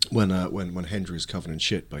when Hendry is covered in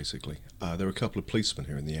shit, basically, there were a couple of policemen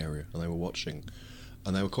here in the area and they were watching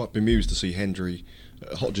and they were quite bemused to see Hendry,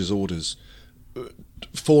 at Hodges' orders,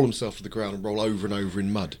 fall himself to the ground and roll over and over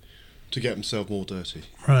in mud to get himself more dirty.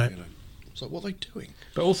 Right. It's like, what are they doing?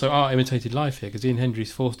 But also art imitated life here, because Ian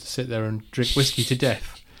Hendry's forced to sit there and drink whiskey to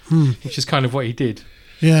death, which is kind of what he did.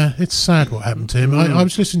 Yeah, it's sad what happened to him. I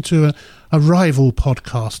was listening to a rival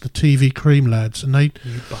podcast, the TV Cream Lads, and they...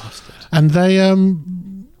 You bastard. And they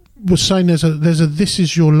were saying there's a This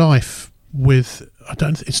Is Your Life with...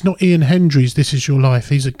 it's not Ian Hendry's This Is Your Life.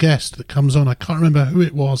 He's a guest that comes on. I can't remember who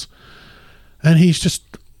it was. And he's just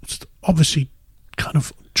obviously kind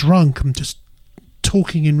of drunk and just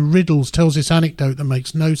talking in riddles, tells this anecdote that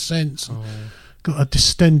makes no sense. Got a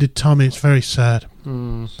distended tummy. It's very sad.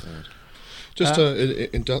 Sad. Just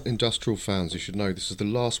industrial fans, you should know this is the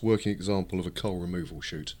last working example of a coal removal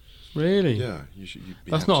chute. Really? Yeah.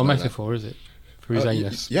 That's not a metaphor, is it? For his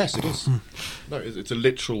anus? Yes, it is. No, it's a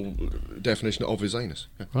literal definition of his anus.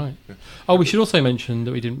 Yeah. Right. Yeah. Oh, we should also mention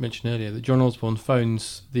that we didn't mention earlier that John Osborne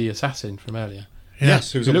phones the assassin from earlier.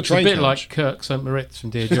 Yes, who looks a bit like Kirk St. Moritz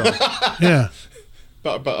from Dear John. Yeah.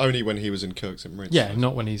 But only when he was in Kirk St. Moritz. Yeah,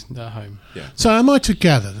 not when he's at home. Yeah. So am I to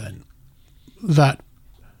gather then that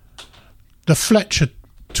the Fletcher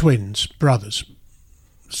brothers,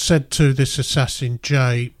 said to this assassin,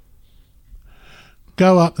 Jay,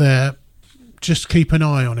 go up there, just keep an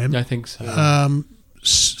eye on him. I think so.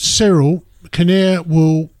 Cyril, Kinnear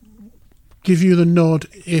will give you the nod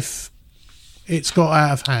if it's got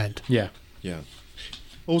out of hand. Yeah.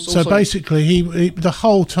 So basically, he the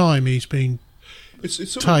whole time he's been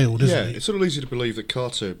tailed, isn't he? It's sort of easy to believe that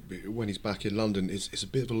Carter, when he's back in London, is a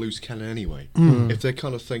bit of a loose cannon anyway. If they're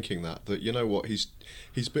kind of thinking that you know what, he's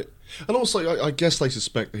bit, and also I guess they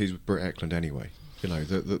suspect that he's with Britt Ekland anyway. You know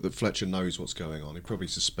that Fletcher knows what's going on. He probably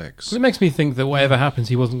suspects. Well, it makes me think that whatever happens,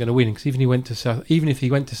 he wasn't going to win, because even if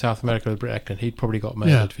he went to South America with Britt Ekland, he'd probably got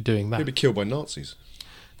murdered for doing that. He'd be killed by Nazis.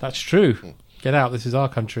 That's true. Get out. This is our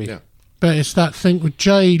country. Yeah. But it's that thing with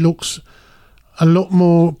Jay looks a lot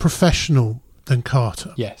more professional than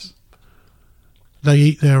Carter. Yes. They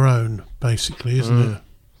eat their own, basically, isn't it?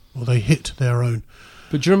 Or they hit their own.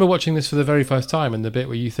 But do you remember watching this for the very first time, and the bit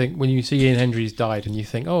where you think, when you see Ian Hendry's died, and you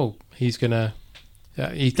think, oh, he's gonna,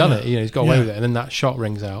 he's done it. You know, he's got away with it, and then that shot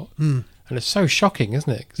rings out, and it's so shocking,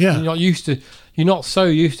 isn't it? 'Cause you're not so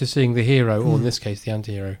used to seeing the hero, or in this case, the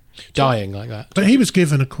anti-hero, dying like that. But he was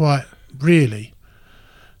given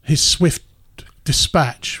his swift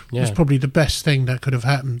dispatch was probably the best thing that could have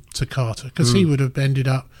happened to Carter, because he would have ended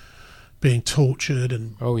up being tortured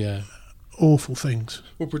and awful things.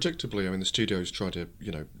 Well, predictably, I mean, the studios tried to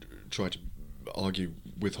argue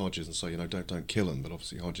with Hodges and say, don't kill him, but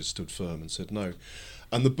obviously Hodges stood firm and said no.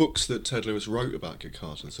 And the books that Ted Lewis wrote about Kit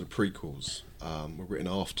Carter, sort of prequels, were written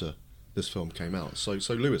after this film came out. So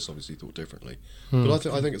Lewis obviously thought differently. But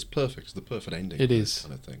I think it's perfect. It's the perfect ending. It is.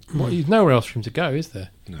 Kind of thing. Well, there's nowhere else for him to go, is there?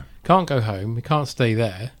 No. Can't go home. He can't stay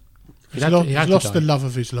there. He's lost the love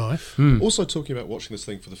of his life. Also, talking about watching this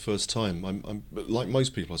thing for the first time, I'm like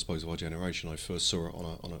most people, I suppose, of our generation. I first saw it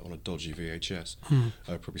on a dodgy VHS,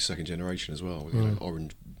 probably second generation as well, with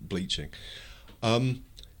orange bleaching.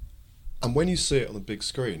 And when you see it on the big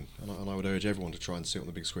screen, and I would urge everyone to try and see it on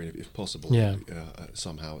the big screen if possible,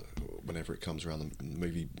 somehow, whenever it comes around the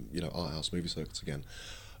movie, art house movie circuits again,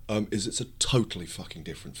 it's a totally fucking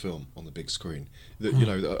different film on the big screen.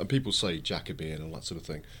 And people say Jacobean and all that sort of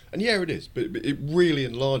thing, and yeah, it is, but it really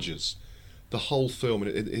enlarges the whole film,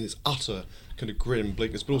 and it's utter kind of grim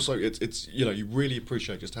bleakness, but also it's you really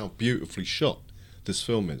appreciate just how beautifully shot this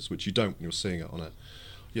film is, which you don't when you're seeing it on a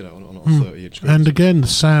 30-inch screen. And again, the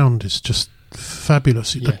sound is just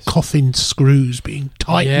fabulous. The coffin screws being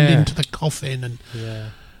tightened into the coffin,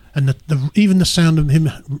 and even the sound of him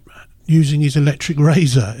using his electric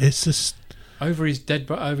razor. It's just over his dead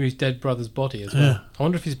brother's body as well. I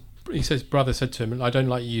wonder if his brother said to him, "I don't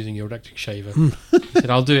like you using your electric shaver." He said,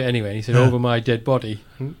 "I'll do it anyway." And he said, "Over my dead body."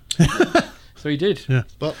 So he did. Yeah.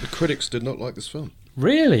 But the critics did not like this film.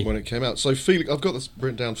 Really? When it came out. So I've got this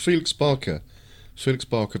written down. Felix Barker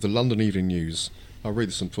of the London Evening News, I'll read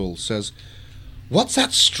this in full, says, "What's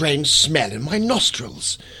that strange smell in my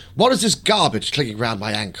nostrils? What is this garbage clinging round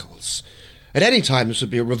my ankles? At any time this would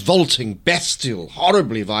be a revolting, bestial,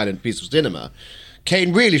 horribly violent piece of cinema.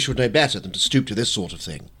 Kane really should know better than to stoop to this sort of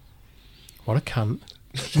thing." What a cunt.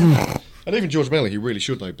 And even George Melly, he really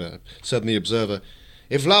should know better, said in The Observer,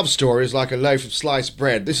 "If love story is like a loaf of sliced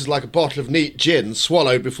bread, this is like a bottle of neat gin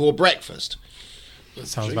swallowed before breakfast." That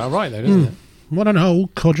sounds about right, though, doesn't it? What an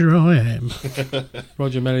old codger I am.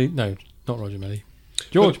 Roger Melly. No, not Roger Melly.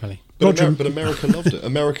 George Melly. But America loved it.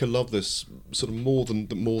 America loved this sort of more than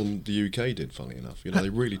the UK did, funnily enough. They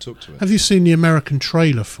really took to it. Have you seen the American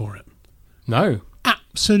trailer for it? No.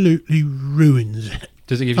 Absolutely ruins it.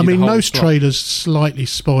 Does it give you the whole most plot? trailers slightly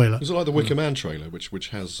spoil it. Is it like the Wicker Man trailer, which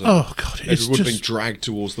has it's Edward Wood being dragged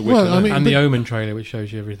towards the Wicker Man? And the Omen trailer, which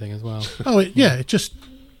shows you everything as well. It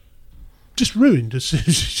just ruined as soon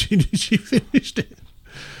as she finished it.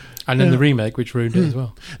 And then the remake, which ruined it as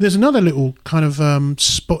well. There's another little kind of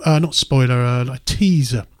not spoiler, like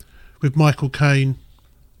teaser with Michael Caine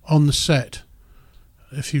on the set.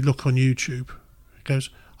 If you look on YouTube, it goes,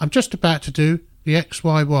 "I'm just about to do the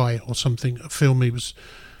XYY or something, a film he was,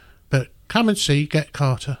 but come and see Get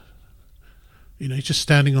Carter." He's just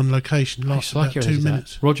standing on location, lasts about 2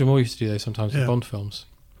 minutes. Roger Moore used to do those sometimes in Bond films.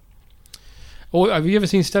 Or have you ever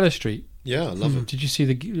seen Stella Street? Yeah, I love it. Did you see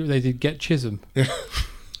they did Get Chisholm?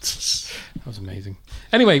 That was amazing.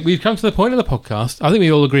 Anyway, we've come to the point of the podcast. I think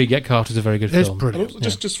we all agree Get Carter's a very good film. It's brilliant.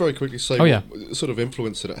 Just very quickly say what sort of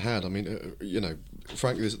influence that it had. I mean,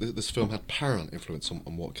 frankly, this film had paramount influence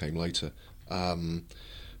on what came later.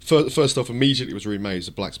 First off, immediately it was remade as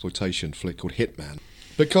a blaxploitation flick called Hitman.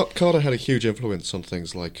 But Carter had a huge influence on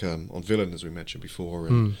things like on Villain, as we mentioned before,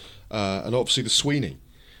 and obviously the Sweeney.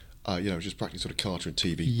 Which is practically sort of Carter in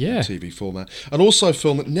TV format, and also a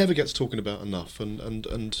film that never gets talked about enough,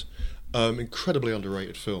 and Incredibly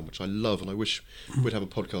underrated film, which I love, and I wish we'd have a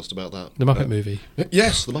podcast about that. The Muppet movie.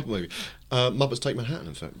 Yes, the Muppet movie. Muppets Take Manhattan,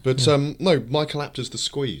 in fact. But no, Michael Apter's The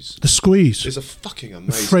Squeeze. The Squeeze is a fucking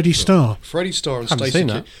amazing Freddie film. Starr. Freddie Starr and Haven't Stacey seen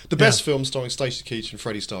Keach. that. The best film starring Stacey Keach and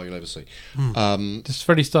Freddie Starr you'll ever see. Does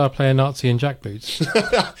Freddie Starr play a Nazi in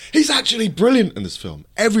jackboots? He's actually brilliant in this film.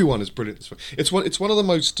 Everyone is brilliant in this film. It's one of the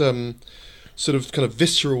most sort of kind of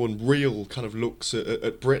visceral and real kind of looks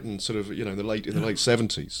at Britain, sort of, you know, in the late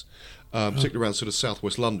 70s. Particularly around sort of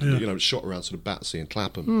southwest London, you know, it's shot around sort of Battersea and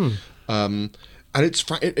Clapham, and it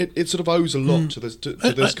sort of owes a lot to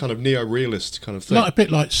this kind of neo-realist kind of thing, a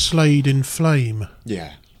bit like Slade in Flame,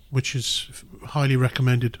 which is highly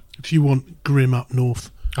recommended if you want grim up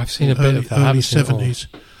north. I've seen a bit of that. Early 70s.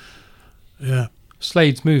 Yeah,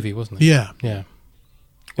 Slade's movie, wasn't it? Yeah.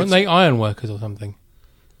 Weren't they ironworkers or something?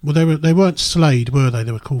 Well, they weren't Slade, were they?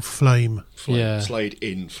 They were called Flame. Slade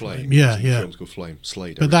in Flame. Yeah. The film's called Flame.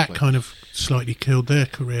 Slade. But that kind of slightly killed their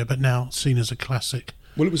career, but now seen as a classic.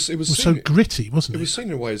 Well, it was so gritty, wasn't it? It was seen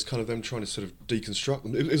in a way as kind of them trying to sort of deconstruct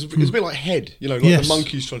them. It was a bit like Head, you know, like the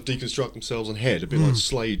monkeys trying to deconstruct themselves on Head. A bit like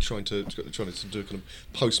Slade trying to do a kind of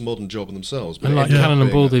postmodern job on themselves. But and like Cannon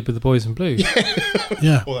and Ball did with the Boys in Blue.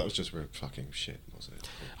 Yeah. Well, that was just real fucking shit, wasn't it?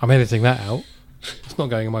 I'm editing that out. It's not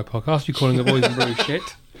going in my podcast. You're calling the Boys in Blue shit.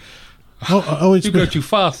 You go too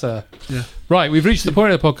far, sir. Yeah. Right, we've reached the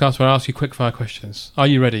point of the podcast where I ask you quick-fire questions. Are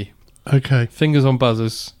you ready? Okay. Fingers on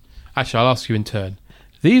buzzers. Actually, I'll ask you in turn.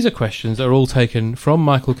 These are questions that are all taken from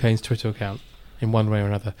Michael Caine's Twitter account in one way or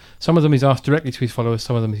another. Some of them he's asked directly to his followers,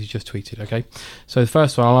 some of them he's just tweeted, okay? So the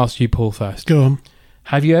first one, I'll ask you, Paul, first. Go on.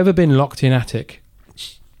 Have you ever been locked in attic?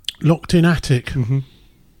 Locked in attic? Mm-hmm.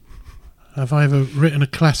 Have I ever written a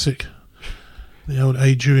classic... The old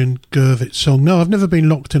Adrian Gervitz song. No, I've never been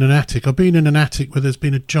locked in an attic. I've been in an attic where there's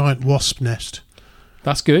been a giant wasp nest.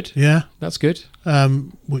 That's good. Yeah. That's good.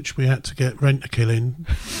 Which we had to get Rent-A-Kill in.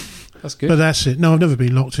 That's good. But that's it. No, I've never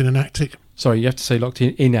been locked in an attic. Sorry, you have to say locked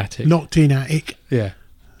in attic. Locked in attic. Yeah.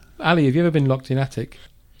 Ali, have you ever been locked in attic?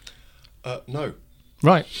 No.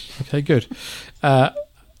 Right. Okay, good.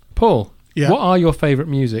 Paul, what are your favourite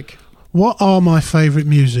music? What are my favourite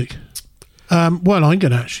music? Well, I'm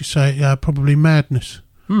going to actually say probably Madness.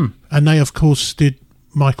 And they, of course, did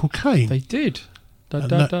Michael Caine. They did.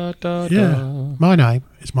 My name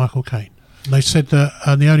is Michael Caine. And they said that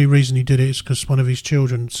the only reason he did it is because one of his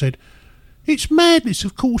children said, "It's madness,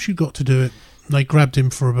 of course you've got to do it." And they grabbed him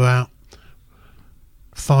for about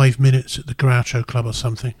 5 minutes at the Groucho Club or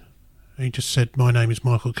something. And he just said, "My name is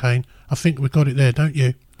Michael Caine." I think we've got it there, don't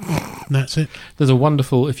you? And that's it. There's a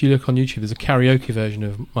wonderful, if you look on YouTube, there's a karaoke version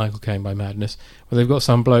of Michael Caine by Madness where they've got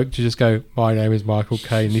some bloke to just go, "My name is Michael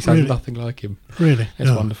Caine." And he sounds nothing like him. Really? It's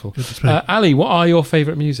wonderful. Ali, what are your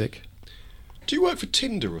favourite music? Do you work for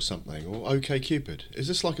Tinder or something, or OkCupid? Is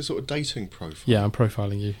this like a sort of dating profile? Yeah, I'm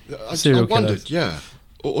profiling you. I wondered, yeah.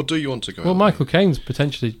 Or do you want to go? Well, Michael Caine's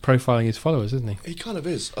potentially profiling his followers, isn't he? He kind of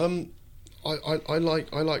is. I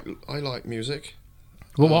like music.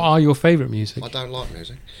 What are your favourite music? I don't like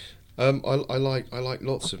music. I like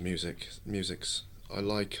lots of musics. I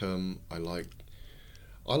like the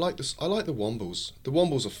Wombles. The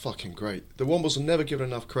Wombles are fucking great. The Wombles are never given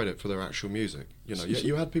enough credit for their actual music. You know,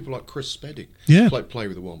 you had people like Chris Spedding play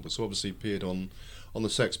with the Wombles, who obviously appeared on the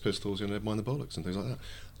Sex Pistols, Never Mind the Bollocks and things like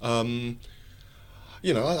that.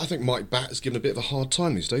 You know, I think Mike Batt is given a bit of a hard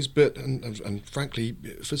time these days, but and frankly,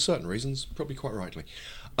 for certain reasons, probably quite rightly.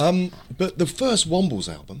 But the first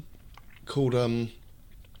Wombles album, called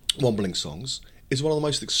Wombling Songs, is one of the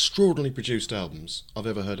most extraordinarily produced albums I've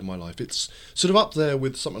ever heard in my life. It's sort of up there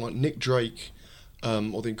with something like Nick Drake,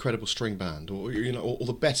 or the Incredible String Band, or or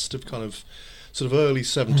the best of kind of sort of early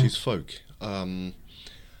 70s folk. And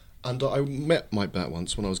I met Mike Batt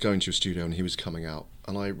once when I was going to a studio and he was coming out,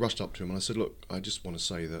 and I rushed up to him and I said, "Look, I just want to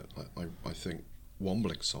say that I think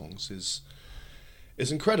Wombling Songs is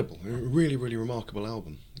incredible, a really, really remarkable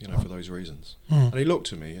album, for those reasons." And he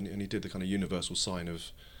looked at me and he did the kind of universal sign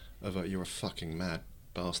of "You're a fucking mad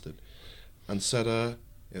bastard," and said,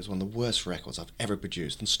 "It was one of the worst records I've ever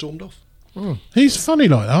produced," and stormed off. He's funny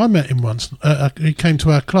like that. I met him once. He came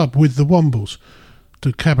to our club with the Wombles,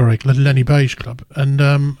 the cabaret, Lenny Beige Club, and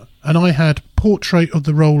I had Portrait of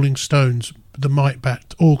the Rolling Stones, the Mike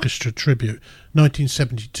Batt Orchestra tribute,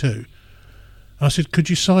 1972. And I said, "Could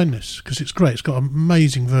you sign this? Because it's great. It's got an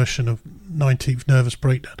amazing version of 19th Nervous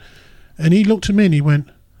Breakdown." And he looked at me and he went,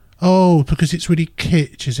 "Oh, because it's really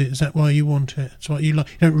kitsch, is it? Is that why you want it? It's what you like.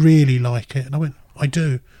 You don't really like it." And I went, "I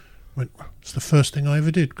do." I went, "It's the first thing I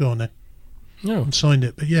ever did. Go on then." Oh. And signed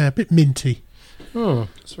it. But yeah, a bit minty. Oh,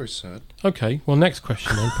 that's very sad. Okay, well, next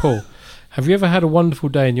question then, Paul. Have you ever had a wonderful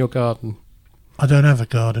day in your garden? I don't have a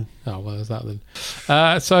garden. Oh, well, there's that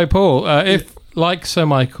then. So, Paul, if, like Sir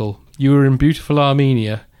Michael, you were in beautiful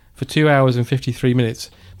Armenia for 2 hours and 53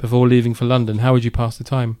 minutes before leaving for London, how would you pass the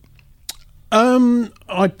time?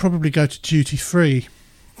 I'd probably go to Duty Free.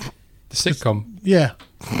 The sitcom? Yeah,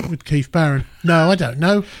 with Keith Barron. No, I don't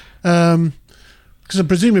know. Because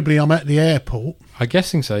presumably I'm at the airport. I'm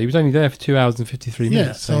guessing so. He was only there for 2 hours and 53 minutes.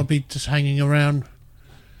 Yeah, so I'll be just hanging around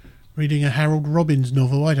reading a Harold Robbins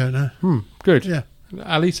novel. I don't know. Good. Yeah.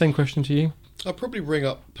 Ali, same question to you. I'd probably ring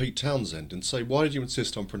up Pete Townsend and say, why did you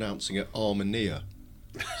insist on pronouncing it Armenia?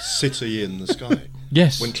 City in the sky.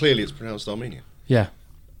 Yes. When clearly it's pronounced Armenia. Yeah.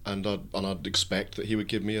 And I'd expect that he would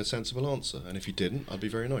give me a sensible answer. And if he didn't, I'd be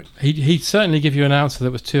very annoyed. He'd certainly give you an answer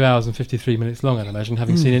that was 2 hours and 53 minutes long, I'd imagine,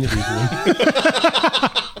 having seen interviews with him.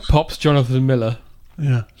 Pops Jonathan Miller.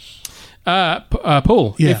 Yeah.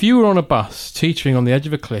 Paul, Yeah. if you were on a bus teetering on the edge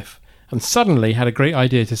of a cliff and suddenly had a great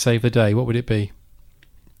idea to save the day, what would it be?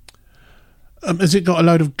 Has it got a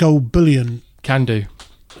load of gold bullion? Can do.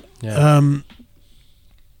 Yeah.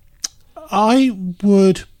 I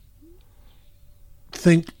would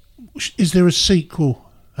think, is there a sequel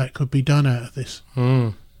that could be done out of this?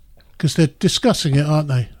 Because they're discussing it, aren't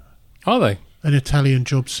they? Are they? An Italian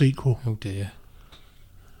Job sequel. Oh dear.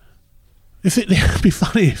 It'd be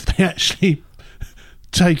funny if they actually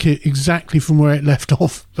take it exactly from where it left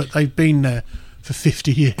off, but they've been there for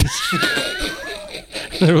 50 years.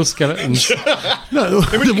 They're all skeletons. No,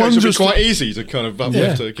 in which case it'd be quite easy to kind of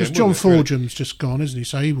uplift it again. Because John Forgem's just gone, isn't he?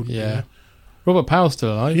 So he wouldn't be there. Robert Powell's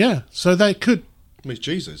still alive. Yeah, so they could... I mean,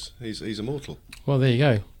 Jesus, he's immortal. Well, there you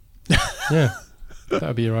go. Yeah, that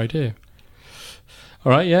would be your idea.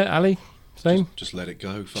 All right, yeah, Ali, same? Just let it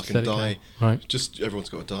go, fucking let it die. go. Right. Just, everyone's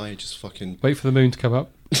got to die, just fucking... Wait for the moon to come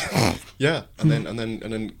up. Yeah, and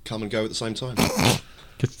then come and go at the same time.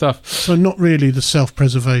 Good stuff. So not really the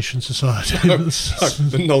Self-Preservation Society.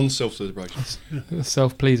 The non-self-celebration. The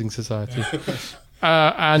self-pleasing society.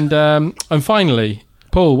 And finally,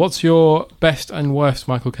 Paul, what's your best and worst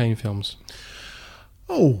Michael Caine films?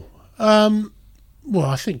 Oh, well,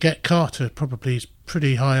 I think Get Carter probably is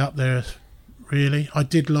pretty high up there, really. I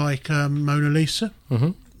did like Mona Lisa.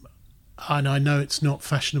 Mm-hmm. And I know it's not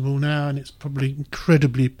fashionable now, and it's probably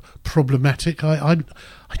incredibly problematic. I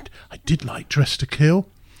did like Dress to Kill.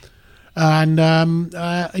 And,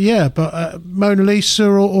 but Mona Lisa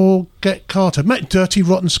or Get Carter. Dirty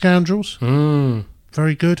Rotten Scoundrels.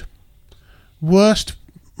 Very good. Worst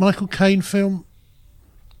Michael Caine film?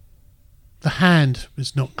 The Hand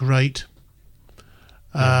is not great.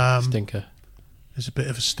 Stinker. It's a bit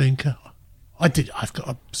of a stinker. I've got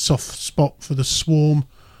a soft spot for The Swarm.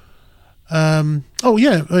 Little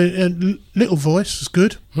Voice is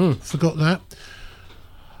good. Forgot that.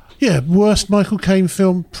 Yeah, worst Michael Caine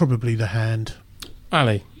film, probably The Hand.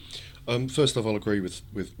 Ali. First off, I'll agree with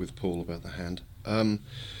Paul about The Hand.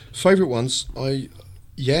 Favourite ones, Long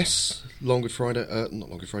Good Friday, not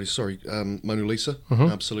Long Good Friday, sorry, Mona Lisa,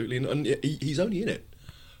 absolutely. And he's only in it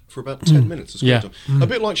for about 10 minutes. A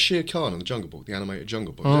bit like Shere Khan in the Jungle Book, the animated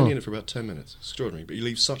Jungle Book. He's only in it for about 10 minutes. Extraordinary, but he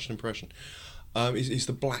leaves such an impression. He's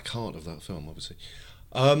the black heart of that film, obviously.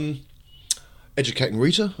 Educating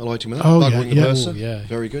Rita, I liked him in that. Buggering the Mercer,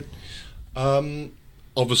 very good.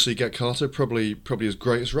 Obviously, Get Carter, probably his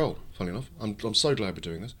greatest role. Funny enough, I'm so glad we're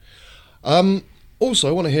doing this. Also,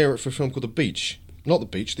 I want to hear it for a film called The Beach, not The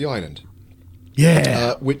Beach, The Island.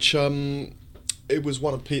 Yeah, which it was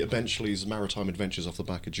one of Peter Benchley's maritime adventures off the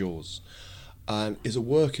back of Jaws, and is a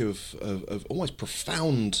work of almost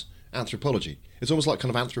profound anthropology. It's almost like kind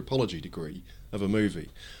of anthropology degree of a movie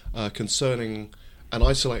concerning an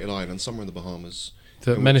isolated island somewhere in the Bahamas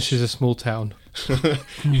that menaces a small town,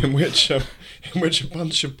 in which a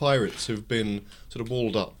bunch of pirates who've been sort of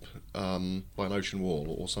walled up by an ocean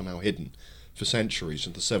wall or somehow hidden for centuries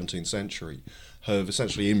in the 17th century have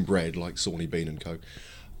essentially inbred like Sawney Bean and Co.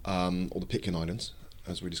 Or the Pitcairn Islands,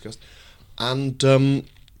 as we discussed, and are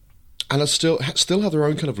still have their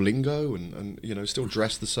own kind of lingo and still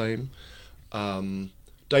dress the same.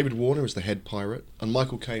 David Warner is the head pirate, and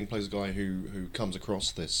Michael Caine plays a guy who comes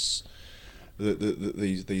across these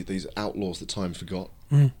outlaws that time forgot,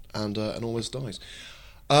 and almost dies.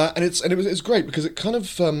 And it was great because it kind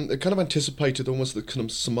of anticipated almost the kind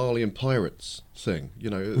of Somalian pirates thing,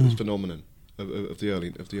 this phenomenon of the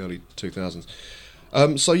early 2000s.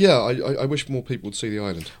 I wish more people would see The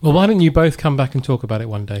Island. Well, why don't you both come back and talk about it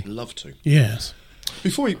one day? Love to. Yes.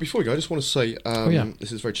 Before we go, I just want to say,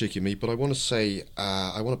 this is very cheeky of me, but I want to say,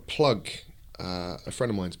 I want to plug a friend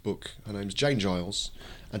of mine's book. Her name's Jane Giles,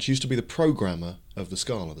 and she used to be the programmer of the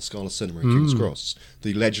Scala Cinema in King's Cross,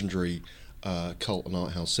 the legendary cult and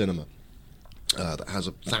art house cinema. that has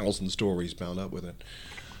 1,000 stories bound up with it.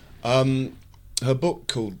 Her book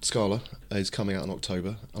called Scala is coming out in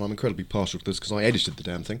October, and I'm incredibly partial to this because I edited the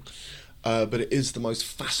damn thing. But it is the most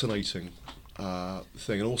fascinating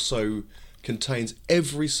thing, and also contains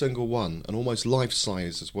every single one, and almost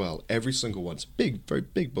life-size as well, every single one. It's a big, very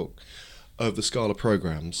big book of the Scala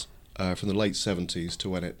programs from the late 70s to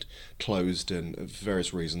when it closed in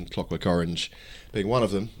various reasons, Clockwork Orange being one of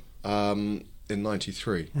them, in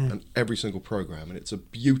 93, and every single program, and it's a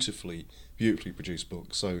beautifully produced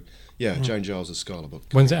book. So yeah, Jane Giles' Scala book.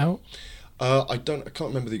 When's it out? I can't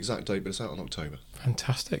remember the exact date, but it's out in October.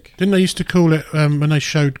 Fantastic. Didn't they used to call it, when they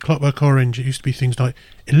showed Clockwork Orange, it used to be things like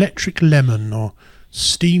electric lemon or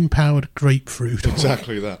steam-powered grapefruit.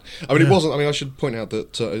 Exactly that. I mean, it wasn't, I mean, I should point out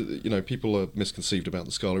that, people are misconceived about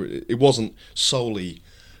the Scala. It wasn't solely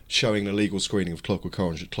showing an illegal screening of Clockwork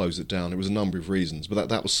Orange that closed it down. It was a number of reasons, but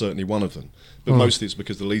that was certainly one of them. But mostly it's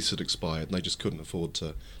because the lease had expired and they just couldn't afford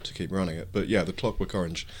to keep running it. But yeah, the Clockwork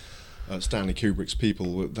Orange, Stanley Kubrick's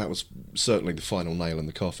people, that was certainly the final nail in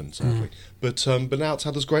the coffin, sadly. But now it's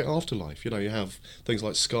had this great afterlife. You have things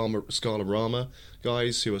like Scala-Rama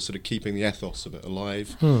guys who are sort of keeping the ethos of it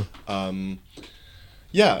alive.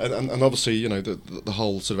 Yeah, and obviously, the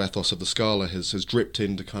whole sort of ethos of the Scala has dripped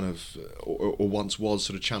into kind of, or once was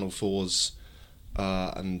sort of Channel 4's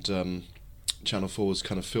and Channel 4's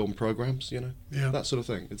kind of film programs, that sort of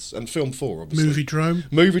thing. And Film 4, obviously.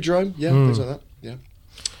 Movie-drome, yeah, things like that, yeah.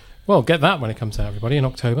 Well, get that when it comes out, everybody, in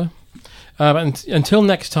October. But until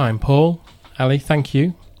next time, Paul, Ali, thank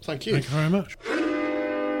you. Thank you. Thank you very much.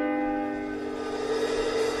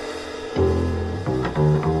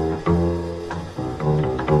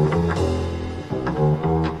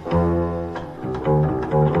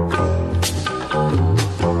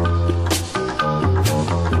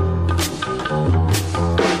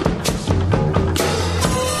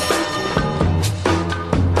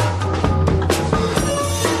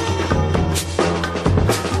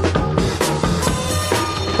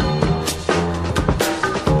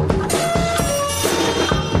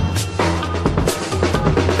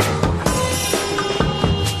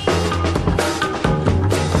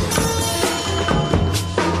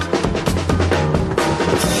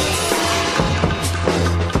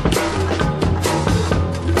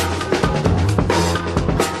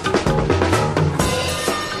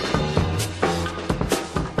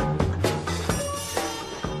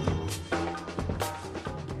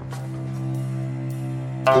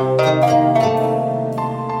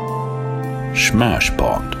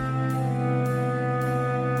 Smashpot.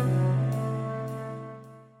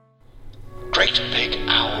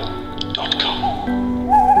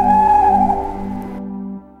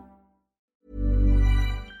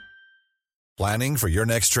 Planning for your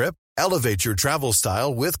next trip? Elevate your travel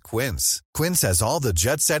style with Quince. Quince has all the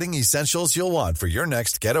jet-setting essentials you'll want for your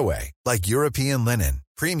next getaway, like European linen,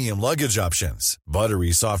 premium luggage options,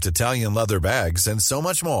 buttery soft Italian leather bags, and so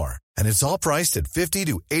much more. And it's all priced at 50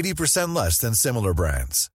 to 80% less than similar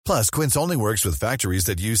brands. Plus, Quince only works with factories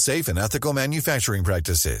that use safe and ethical manufacturing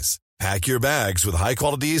practices. Pack your bags with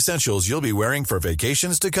high-quality essentials you'll be wearing for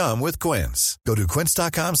vacations to come with Quince. Go to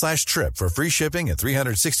quince.com/trip for free shipping and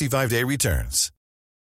 365-day returns.